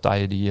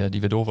horecapartijen die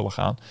weer door willen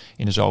gaan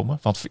in de zomer.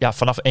 Want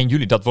vanaf 1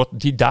 juli,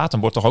 die datum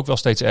wordt toch ook wel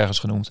steeds ergens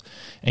genoemd.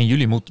 1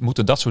 juli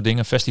moeten dat soort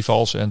dingen,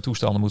 festivals en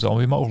toestanden moeten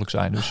alweer mogelijk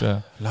zijn. Dus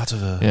laten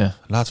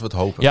we het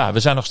hopen. Ja, we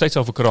zijn nog steeds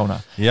over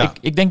corona. Ja.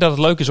 Ik denk dat het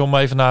leuk is om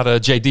even naar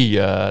JD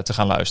te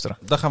gaan luisteren.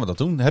 Dan gaan we dat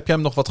doen. Heb jij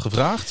hem nog wat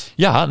gevraagd?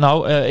 Ja,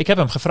 nou, ik heb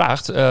hem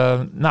gevraagd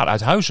naar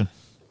Uithuizen.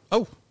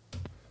 Oh.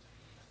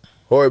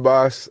 Hoi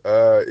Bas,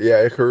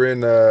 ik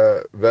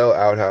herinner wel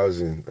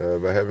Uithuizen.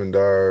 We hebben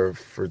daar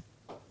voor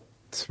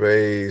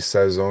 2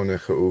 seizoenen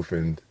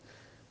geoefend.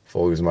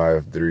 Volgens mij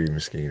of 3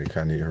 misschien, ik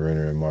kan niet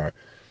herinneren. Maar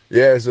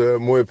het is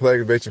een mooie plek,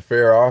 een beetje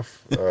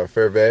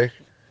ver weg.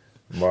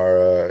 Maar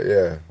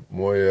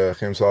mooie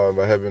gymzaal.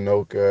 We hebben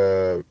ook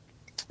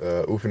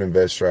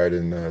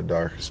oefenwedstrijden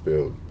daar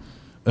gespeeld.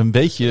 Een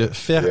beetje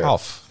ver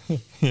af.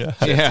 Ja.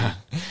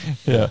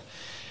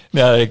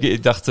 Ja,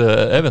 ik dacht,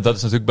 want dat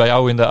is natuurlijk bij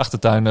jou in de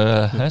achtertuin,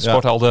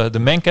 sporthal de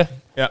Menke.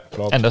 Ja,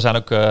 klopt. En daar zijn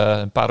ook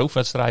een paar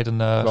oefenwedstrijden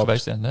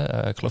geweest. En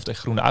ik geloof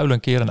tegen Groene Uilen een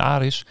keer en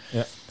Aris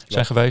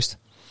zijn geweest.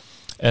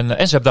 En ze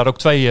hebben daar ook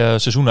 2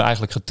 seizoenen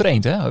eigenlijk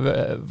getraind. Hè?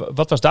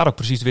 Wat was daar ook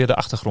precies weer de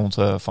achtergrond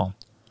van?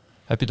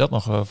 Heb je dat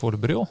nog voor de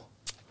bril?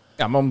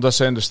 Ja, maar omdat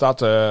ze in de stad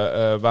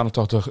waren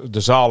toch de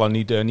zalen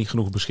niet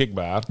genoeg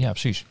beschikbaar. Ja,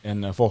 precies.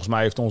 En volgens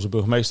mij heeft onze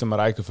burgemeester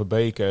Marijke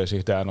Verbeek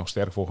zich daar nog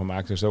sterk voor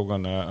gemaakt. Er is ook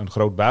een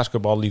groot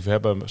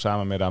basketballiefhebber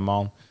samen met haar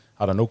man.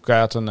 Hadden ook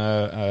kaarten,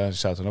 ze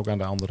zaten ook aan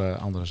de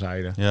andere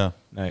zijde. Ja.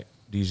 Nee,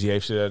 die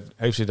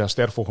heeft zich daar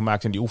sterk voor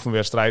gemaakt. En die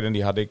oefenwedstrijden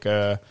die had ik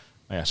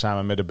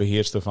samen met de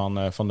beheerster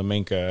van de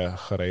Menke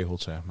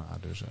geregeld, zeg maar.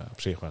 Dus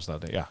op zich was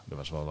dat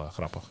was wel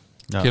grappig.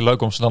 Ja. Een keer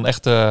leuk om ze dan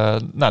echt...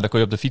 daar kon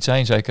je op de fiets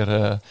heen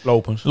zeker...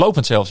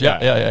 Lopend zelfs, ja,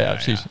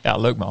 precies. Ja,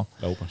 leuk man.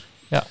 Lopend.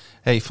 Ja.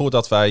 Hey,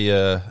 voordat wij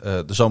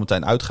er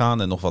zometeen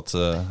uitgaan en nog wat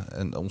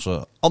en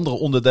onze andere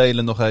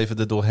onderdelen nog even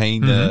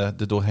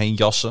er doorheen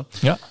jassen.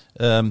 Ja.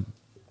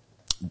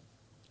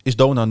 Is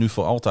Donar nu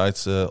voor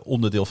altijd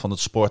onderdeel van het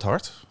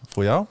sporthart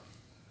voor jou?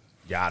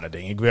 Ja, dat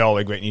denk ik wel.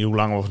 Ik weet niet hoe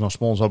lang we nog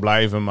sponsor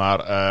blijven.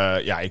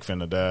 Maar ik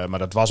vind het... maar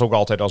dat was ook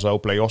altijd al zo.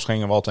 Play-offs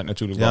gingen we altijd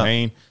natuurlijk wel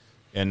heen.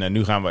 En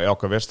nu gaan we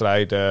elke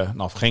wedstrijd...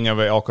 gingen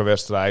we elke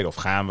wedstrijd... Of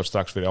gaan we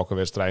straks weer elke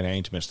wedstrijd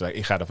heen. Tenminste,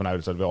 ik ga ervan uit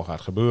dat dat wel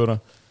gaat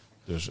gebeuren.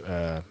 Dus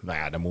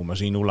dan moet maar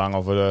zien hoe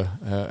lang we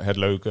het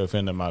leuk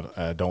vinden. Maar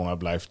Donar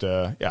blijft...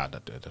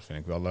 dat vind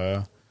ik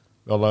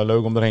wel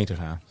leuk om erheen te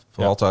gaan.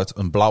 Voor altijd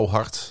een blauw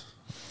hart.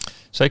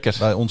 Zeker.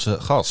 Bij onze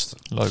gast.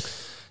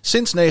 Leuk.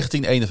 Sinds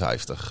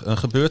 1951. Een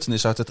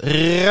gebeurtenis uit het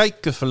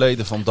rijke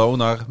verleden van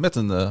Donar. Met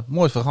een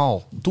mooi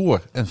verhaal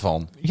door en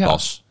van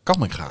Bas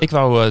Kamminga. Ik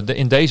wou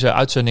in deze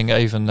uitzending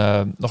even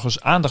nog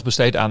eens aandacht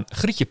besteden aan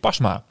Grietje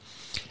Pasma.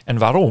 En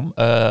waarom?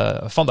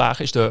 Vandaag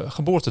is de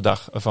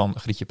geboortedag van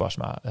Grietje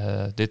Pasma.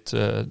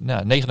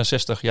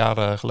 69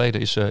 jaar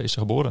geleden is ze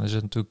geboren. Is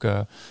het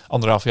natuurlijk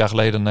 1,5 jaar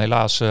geleden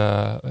helaas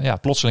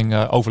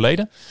plotseling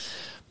overleden.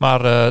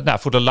 Maar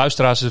voor de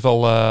luisteraars is het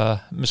wel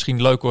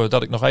misschien leuk hoor,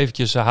 dat ik nog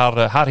eventjes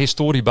haar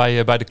historie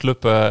bij de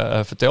club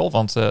vertel.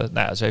 Want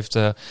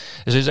ze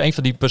is een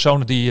van die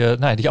personen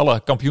die alle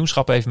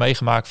kampioenschappen heeft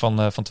meegemaakt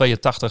van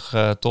 82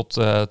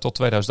 tot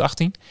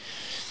 2018.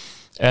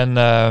 En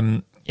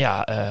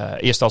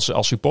eerst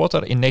als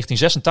supporter. In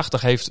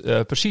 1986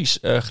 heeft precies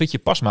Grietje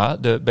Pasma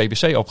de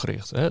BBC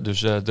opgericht. Hè? Dus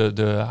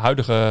de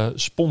huidige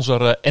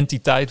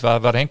sponsor-entiteit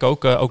waar Henk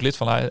ook lid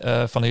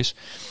van is.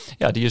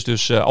 Ja, die is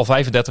dus al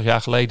 35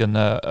 jaar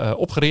geleden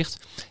opgericht.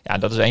 Ja,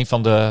 dat is een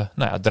van de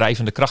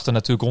drijvende krachten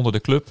natuurlijk onder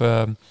de club.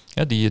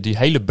 Die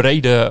hele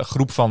brede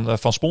groep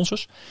van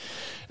sponsors.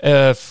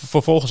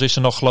 Vervolgens is ze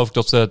nog, geloof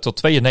ik, tot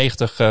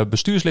 92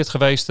 bestuurslid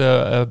geweest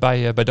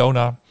bij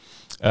Donar.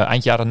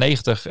 Eind jaren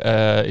 90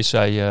 is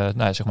zij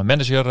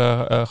manager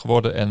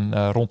geworden.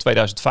 En rond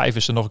 2005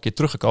 is ze nog een keer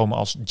teruggekomen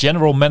als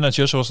general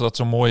manager. Zoals ze dat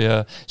zo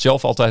mooi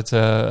zelf altijd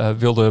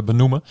wilde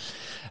benoemen.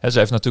 Ze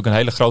heeft natuurlijk een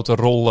hele grote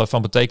rol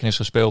van betekenis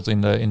gespeeld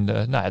in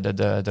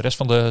de rest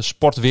van de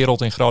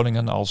sportwereld in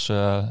Groningen. Als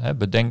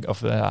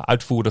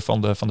uitvoerder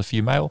van de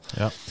 4 mijl.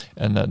 Ja.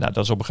 En dat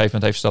is op een gegeven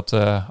moment heeft ze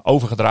dat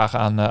overgedragen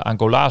aan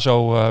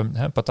Golazo.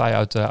 Een partij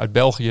uit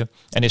België.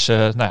 En is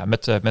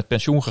met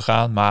pensioen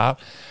gegaan. Maar...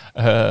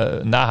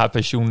 na haar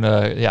pensioen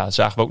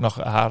zagen we ook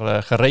nog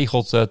haar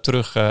geregeld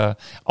terug.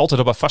 Altijd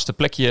op haar vaste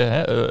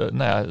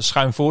plekje.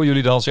 Schuin voor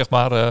jullie dan, zeg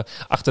maar.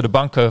 Achter de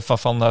bank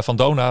van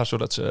Donar.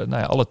 Zodat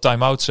ze alle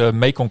time-outs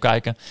mee kon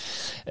kijken.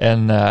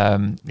 En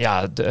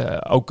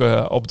ook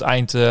op het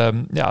eind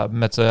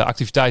met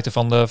activiteiten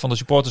van de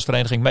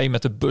supportersvereniging mee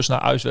met de bus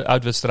naar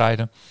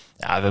uitwedstrijden.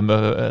 Ja, we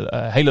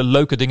hebben hele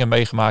leuke dingen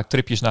meegemaakt.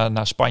 Tripjes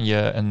naar Spanje.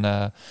 En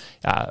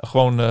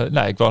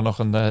ik wou nog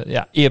een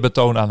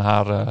eerbetoon aan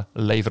haar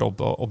leveren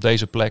op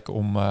deze plek.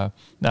 Om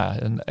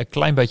een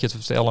klein beetje te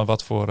vertellen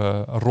wat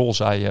voor rol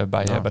zij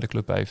bij de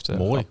club heeft.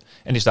 Mooi.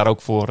 En is daar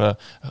ook voor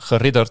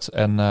geridderd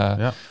en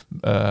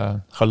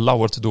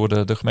gelauwerd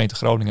door de gemeente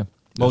Groningen.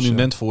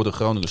 Monument voor de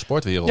Groningen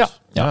sportwereld.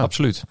 Ja,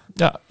 absoluut.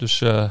 Ja,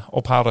 dus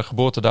op haar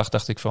geboortedag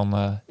dacht ik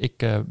van...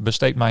 ik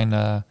besteed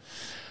mijn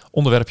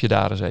onderwerpje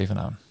daar eens even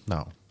aan.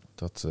 Nou,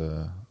 Dat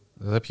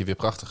heb je weer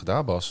prachtig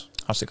gedaan, Bas.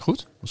 Hartstikke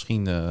goed.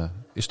 Misschien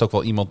is het ook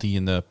wel iemand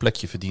die een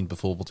plekje verdient,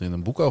 bijvoorbeeld in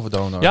een boek over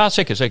Donar. Ja,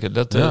 zeker.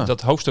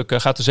 Dat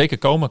hoofdstuk gaat er zeker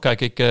komen.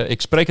 Kijk,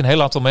 ik spreek een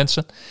heel aantal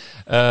mensen.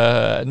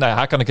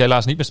 Haar kan ik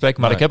helaas niet meer spreken,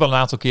 maar Nee. ik heb al een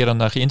aantal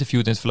keren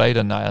geïnterviewd in het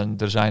verleden. En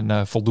er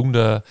zijn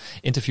voldoende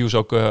interviews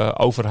ook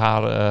over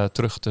haar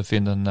terug te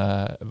vinden,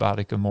 waar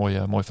ik een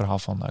mooi verhaal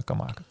van kan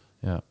maken.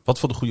 Ja. Wat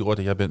voor de goede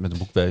orde, jij bent met een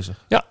boek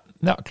bezig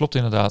Ja, klopt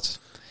inderdaad.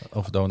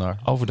 over Donar.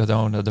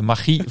 Over de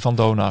magie van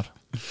Donar.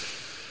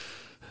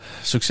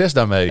 Succes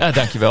daarmee. Ja,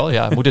 dankjewel.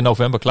 Ja, het moet in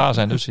november klaar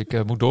zijn, dus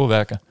ik moet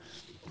doorwerken.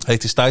 Hey,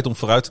 het is tijd om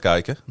vooruit te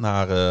kijken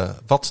naar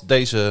wat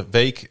deze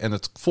week en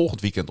het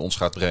volgend weekend ons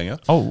gaat brengen.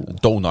 Oh,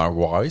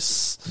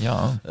 Donar-wise.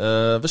 ja.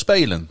 We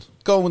spelen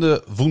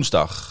komende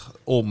woensdag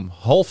om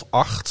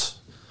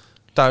 7:30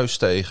 thuis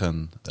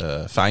tegen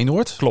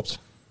Feyenoord. Klopt.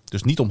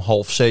 Dus niet om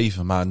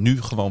 6:30, maar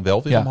nu gewoon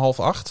wel weer Ja. om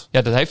 7:30.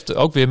 Ja, dat heeft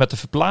ook weer met de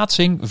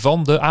verplaatsing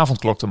van de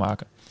avondklok te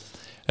maken.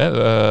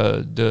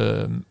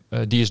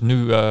 Die is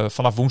nu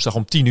vanaf woensdag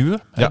om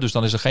 10:00. Ja. Dus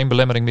dan is er geen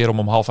belemmering meer om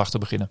 7:30 te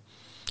beginnen.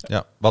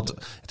 Ja, want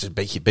het is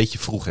een beetje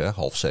vroeg, hè,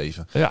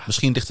 6:30. Ja.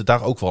 Misschien ligt het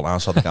daar ook wel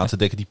aan, zat ik aan te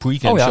denken. Die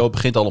pre-game Oh ja. show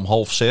begint al om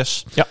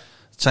 5:30. Ja.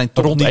 Het zijn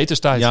toch Rond niet,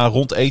 etenstijd. Ja,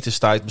 rond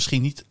etenstijd.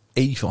 Misschien niet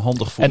even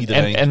handig voor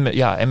iedereen.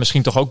 En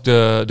misschien toch ook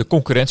de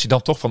concurrentie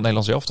dan toch van het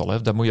Nederlands elftal.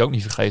 Hè? Dat moet je ook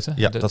niet vergeten.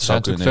 Ja, Er dat zijn zou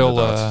natuurlijk kunnen,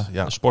 veel inderdaad.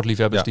 Ja.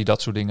 sportliefhebbers Ja. die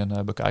dat soort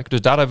dingen bekijken.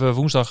 Dus daar hebben we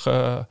woensdag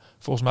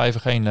volgens mij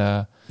even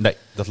geen Nee,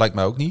 dat lijkt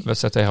mij ook niet.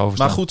 wedstrijd tegenover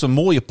Maar staan. goed, een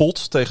mooie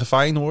pot tegen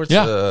Feyenoord.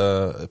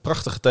 Ja.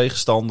 Prachtige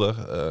tegenstander.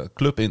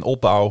 Club in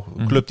opbouw.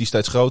 Een club die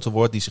steeds groter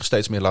wordt. Die zich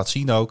steeds meer laat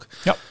zien ook.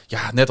 Ja.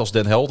 Ja, net als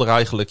Den Helder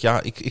eigenlijk.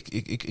 Ja,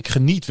 ik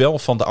geniet wel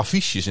van de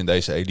affiches in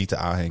deze Elite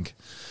A, Henk.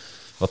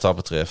 Wat dat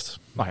betreft.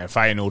 Maar ja,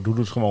 Feyenoord doet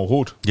het gewoon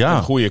goed. Ja.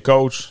 Een goede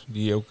coach.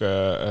 Die ook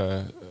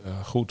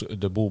goed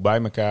de boel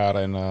bij elkaar.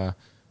 En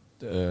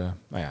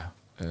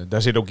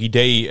daar zit ook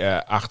idee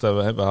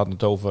achter. We hadden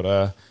het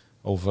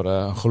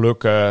over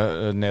geluk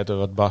net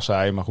wat Bas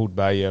zei. Maar goed,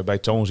 bij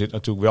Toon zit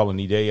natuurlijk wel een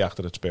idee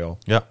achter het spel.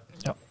 Ja.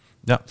 Ja.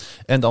 Ja,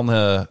 en dan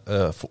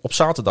op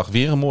zaterdag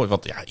weer een mooi,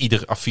 want ja,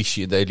 ieder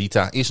affiche in de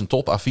Elita is een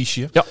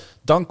topaffiche. Ja.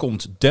 Dan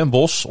komt Den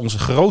Bosch, onze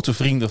grote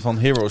vrienden van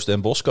Heroes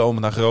Den Bosch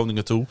komen naar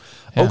Groningen toe.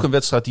 Ja. Ook een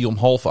wedstrijd die om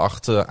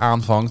 7:30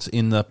 aanvangt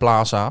in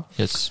Plaza.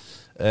 Yes.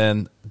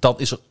 En dan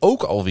is er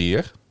ook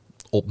alweer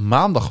op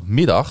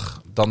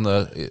maandagmiddag,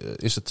 dan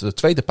is het de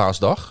tweede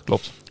paasdag,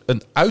 Klopt.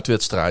 een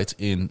uitwedstrijd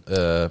in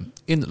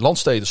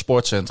Landsteden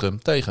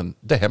Sportcentrum tegen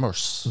de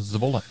Hammers.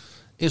 Zwolle.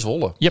 In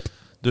Zwolle. Yep.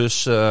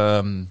 Dus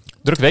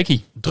Druk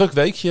weekie. druk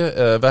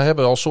weekje. Wij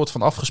hebben al soort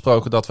van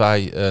afgesproken dat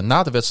wij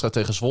na de wedstrijd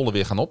tegen Zwolle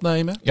weer gaan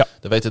opnemen. Ja.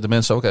 Dan weten de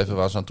mensen ook even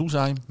waar ze aan toe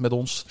zijn met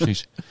ons.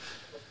 Precies.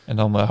 En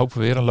dan hopen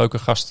we weer een leuke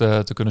gast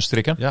te kunnen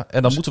strikken. Ja,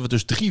 en dan moeten we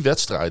dus 3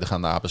 wedstrijden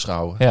gaan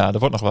nabeschouwen. Ja, er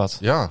wordt nog wat.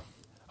 Ja,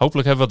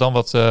 Hopelijk hebben we dan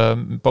wat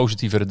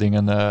positievere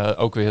dingen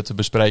ook weer te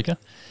bespreken.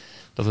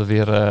 Dat we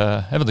weer,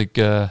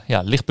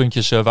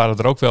 lichtpuntjes waren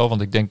er ook wel.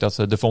 Want ik denk dat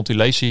de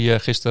Fontilesi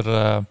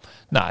gisteren,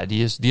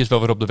 die is wel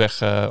weer op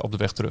de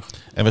weg terug.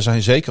 en we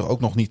zijn zeker ook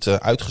nog niet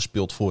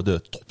uitgespeeld voor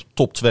de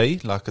top 2.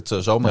 Laat ik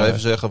het zo maar Nee.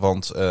 even zeggen.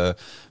 Want we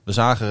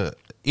zagen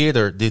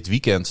eerder dit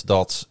weekend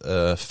dat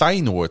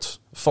Feyenoord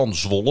van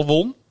Zwolle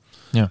won.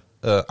 Ja.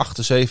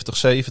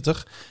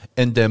 78-70.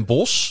 En Den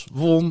Bosch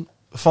won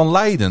van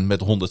Leiden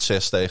met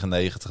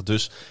 106-90.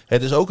 Dus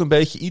het is ook een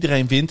beetje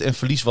iedereen wint en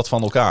verliest wat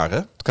van elkaar. Hè?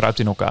 Het kruipt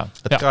in elkaar.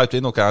 Het Ja. kruipt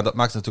in elkaar. Dat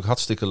maakt het natuurlijk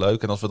hartstikke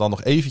leuk. En als we dan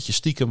nog eventjes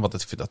stiekem, want ik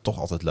vind dat toch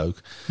altijd leuk,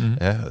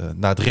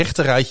 naar het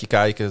rechterrijtje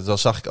kijken. Dan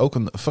zag ik ook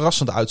een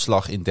verrassende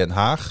uitslag in Den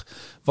Haag.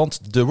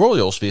 Want de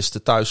Royals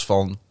wisten thuis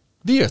van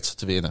Weert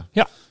te winnen.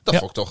 Ja. Dat Ja.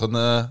 vond ik toch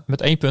een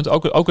Met 1 punt.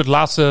 Ook het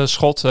laatste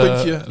schot.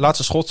 puntje.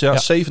 Laatste schot, ja. ja.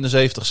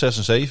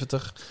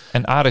 77-76.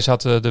 En Aris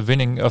had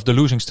de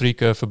losing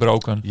streak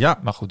verbroken. Ja.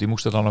 Maar goed, die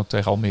moesten dan ook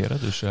tegen Almere.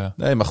 Dus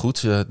Nee, maar goed.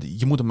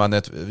 Je moet hem maar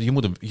net. Je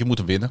moet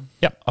hem winnen.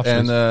 ja,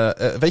 absoluut.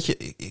 En weet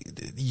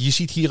je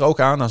ziet hier ook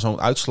aan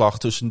zo'n uitslag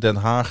tussen Den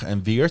Haag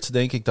en Weert,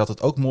 denk ik dat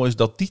het ook mooi is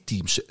dat die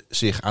teams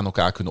zich aan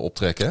elkaar kunnen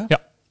optrekken. Hè?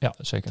 ja,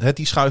 zeker.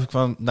 Die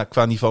schuiven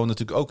qua niveau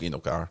natuurlijk ook in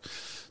elkaar.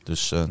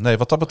 Dus nee,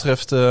 wat dat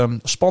betreft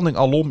spanning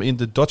alom in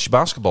de Dutch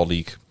Basketball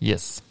League.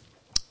 Yes.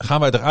 Gaan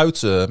wij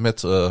eruit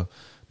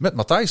met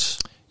Matthijs.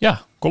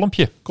 Ja,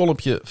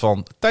 Kolompje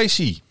van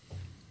Thijsie.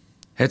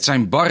 Het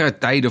zijn barre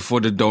tijden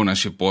voor de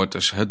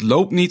Donar-supporters. Het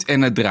loopt niet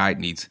en het draait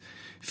niet.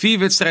 4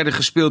 wedstrijden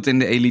gespeeld in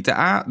de Elite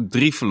A,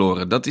 3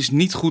 verloren. Dat is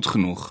niet goed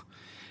genoeg.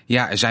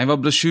 Ja, er zijn wel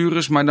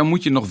blessures, maar dan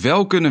moet je nog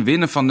wel kunnen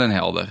winnen van Den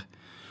Helder.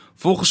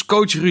 Volgens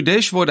coach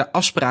Rudesch worden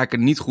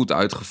afspraken niet goed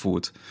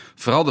uitgevoerd.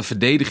 Vooral de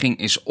verdediging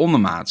is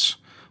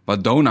ondermaats.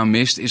 Wat Donar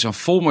mist is een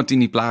vol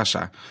Martini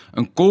Plaza.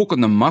 Een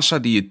kolkende massa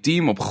die het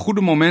team op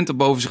goede momenten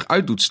boven zich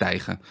uit doet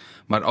stijgen.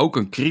 Maar ook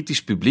een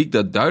kritisch publiek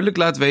dat duidelijk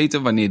laat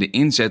weten wanneer de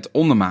inzet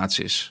ondermaats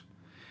is.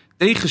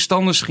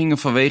 Tegenstanders gingen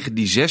vanwege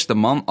die 6e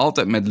man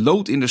altijd met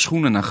lood in de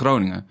schoenen naar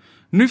Groningen.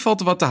 Nu valt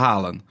er wat te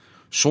halen.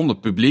 Zonder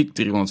publiek,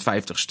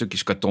 350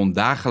 stukjes karton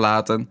daar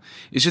gelaten,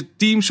 is het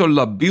team zo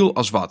labiel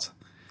als wat.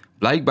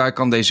 Blijkbaar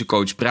kan deze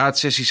coach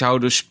praatsessies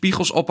houden,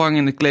 spiegels ophangen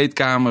in de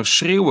kleedkamer,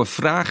 schreeuwen,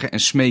 vragen en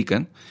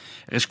smeken.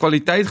 Er is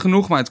kwaliteit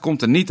genoeg, maar het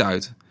komt er niet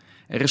uit.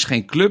 Er is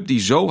geen club die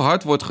zo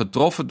hard wordt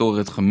getroffen door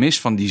het gemis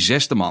van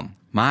die 6e man.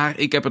 Maar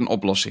ik heb een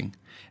oplossing.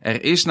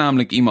 Er is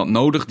namelijk iemand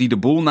nodig die de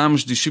boel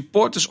namens de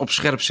supporters op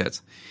scherp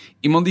zet.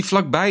 Iemand die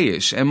vlakbij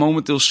is en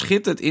momenteel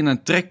schittert in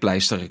een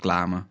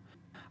trekpleisterreclame.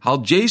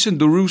 Haal Jason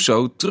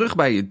DeRusso terug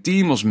bij je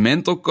team als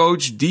mental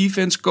coach,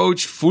 defense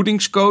coach,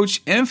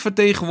 voedingscoach en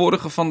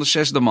vertegenwoordiger van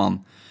de 6e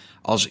man.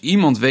 Als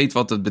iemand weet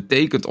wat het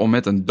betekent om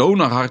met een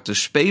donorhart te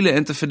spelen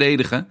en te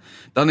verdedigen,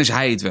 dan is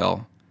hij het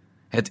wel.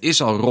 Het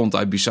is al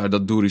ronduit bizar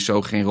dat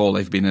DeRusso geen rol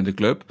heeft binnen de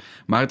club,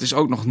 maar het is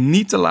ook nog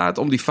niet te laat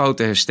om die fout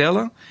te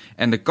herstellen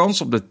en de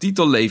kans op de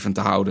titel levend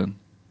te houden.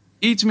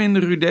 Iets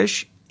minder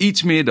Rudesh,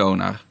 iets meer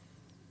Donar.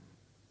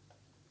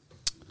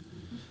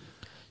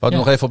 Wou je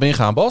nog even op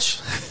ingaan,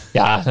 Bas?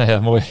 Ja,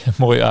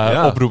 mooi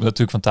oproep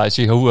natuurlijk van Thijs.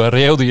 Hoe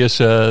reëel die is,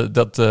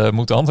 dat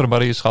moeten anderen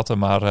maar inschatten.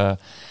 Maar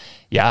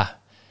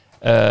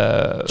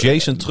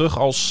Jason terug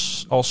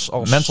als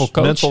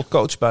mental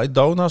coach bij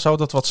Donar. Zou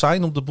dat wat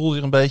zijn om de boel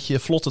weer een beetje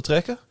vlot te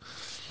trekken?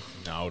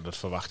 Nou, dat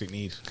verwacht ik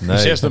niet.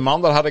 Nee. Die 6e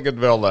man, daar had ik het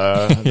wel.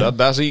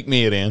 Daar zie ik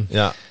meer in.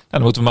 Ja. Nou,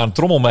 dan moeten we maar een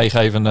trommel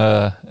meegeven,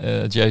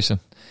 Jason.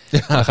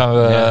 Ja. Dan gaan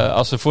we,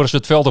 als ze voor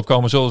het veld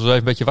opkomen, zullen ze even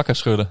een beetje wakker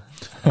schudden.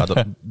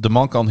 Ja, de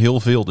man kan heel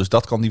veel, dus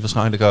dat kan hij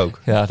waarschijnlijk ook.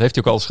 Ja, dat heeft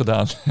hij ook al eens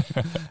gedaan.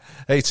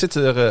 Hey, het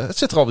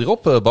zit er alweer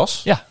op,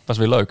 Bas. Ja, was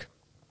weer leuk.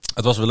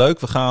 Het was weer leuk.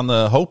 We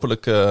gaan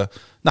hopelijk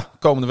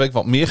komende week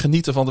wat meer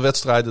genieten van de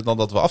wedstrijden dan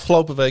dat we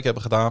afgelopen week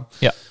hebben gedaan.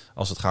 Ja.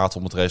 Als het gaat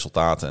om het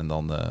resultaat. En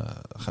dan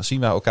zien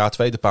wij elkaar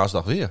tweede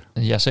paasdag weer.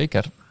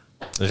 Jazeker.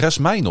 Rest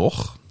mij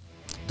nog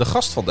de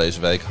gast van deze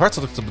week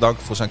hartelijk te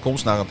bedanken voor zijn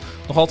komst naar een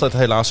nog altijd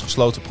helaas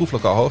gesloten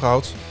proeflokaal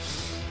Hooghout.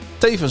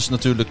 Tevens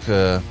natuurlijk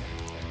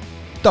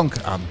dank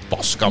aan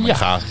Bas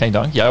Kamminga. Ja, geen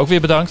dank. Jij ook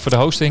weer bedankt voor de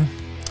hosting.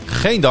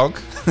 Geen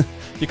dank.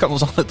 Je kan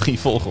ons alle 3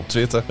 volgen op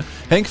Twitter.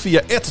 Henk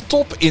via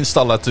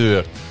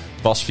 @topinstallateur.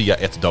 Bas via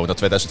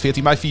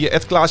 @Dona2014. Mij via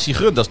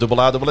 @KlaasjeGrun. Dat is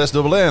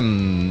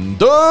 @ASSN.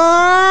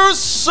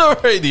 Dus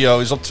Radio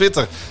is op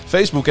Twitter,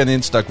 Facebook en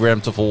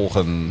Instagram te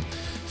volgen.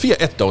 Via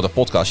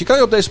 @DonaPodcast. Je kan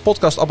je op deze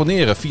podcast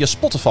abonneren via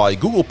Spotify,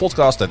 Google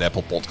Podcast en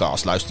Apple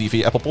Podcast. Luister je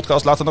via Apple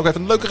Podcast, laat dan ook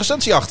even een leuke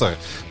recensie achter.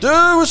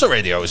 De Russo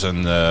Radio is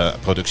een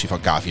productie van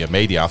KVM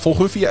Media. Volg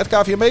u via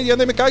 @KVM Media en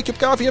neem een kijkje op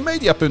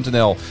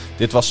kvmmedia.nl.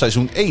 Dit was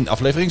seizoen 1,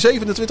 aflevering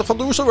 27 van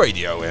de Russo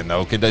Radio. En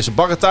ook in deze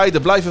barre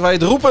tijden blijven wij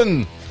het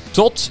roepen.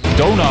 Tot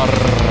Donar!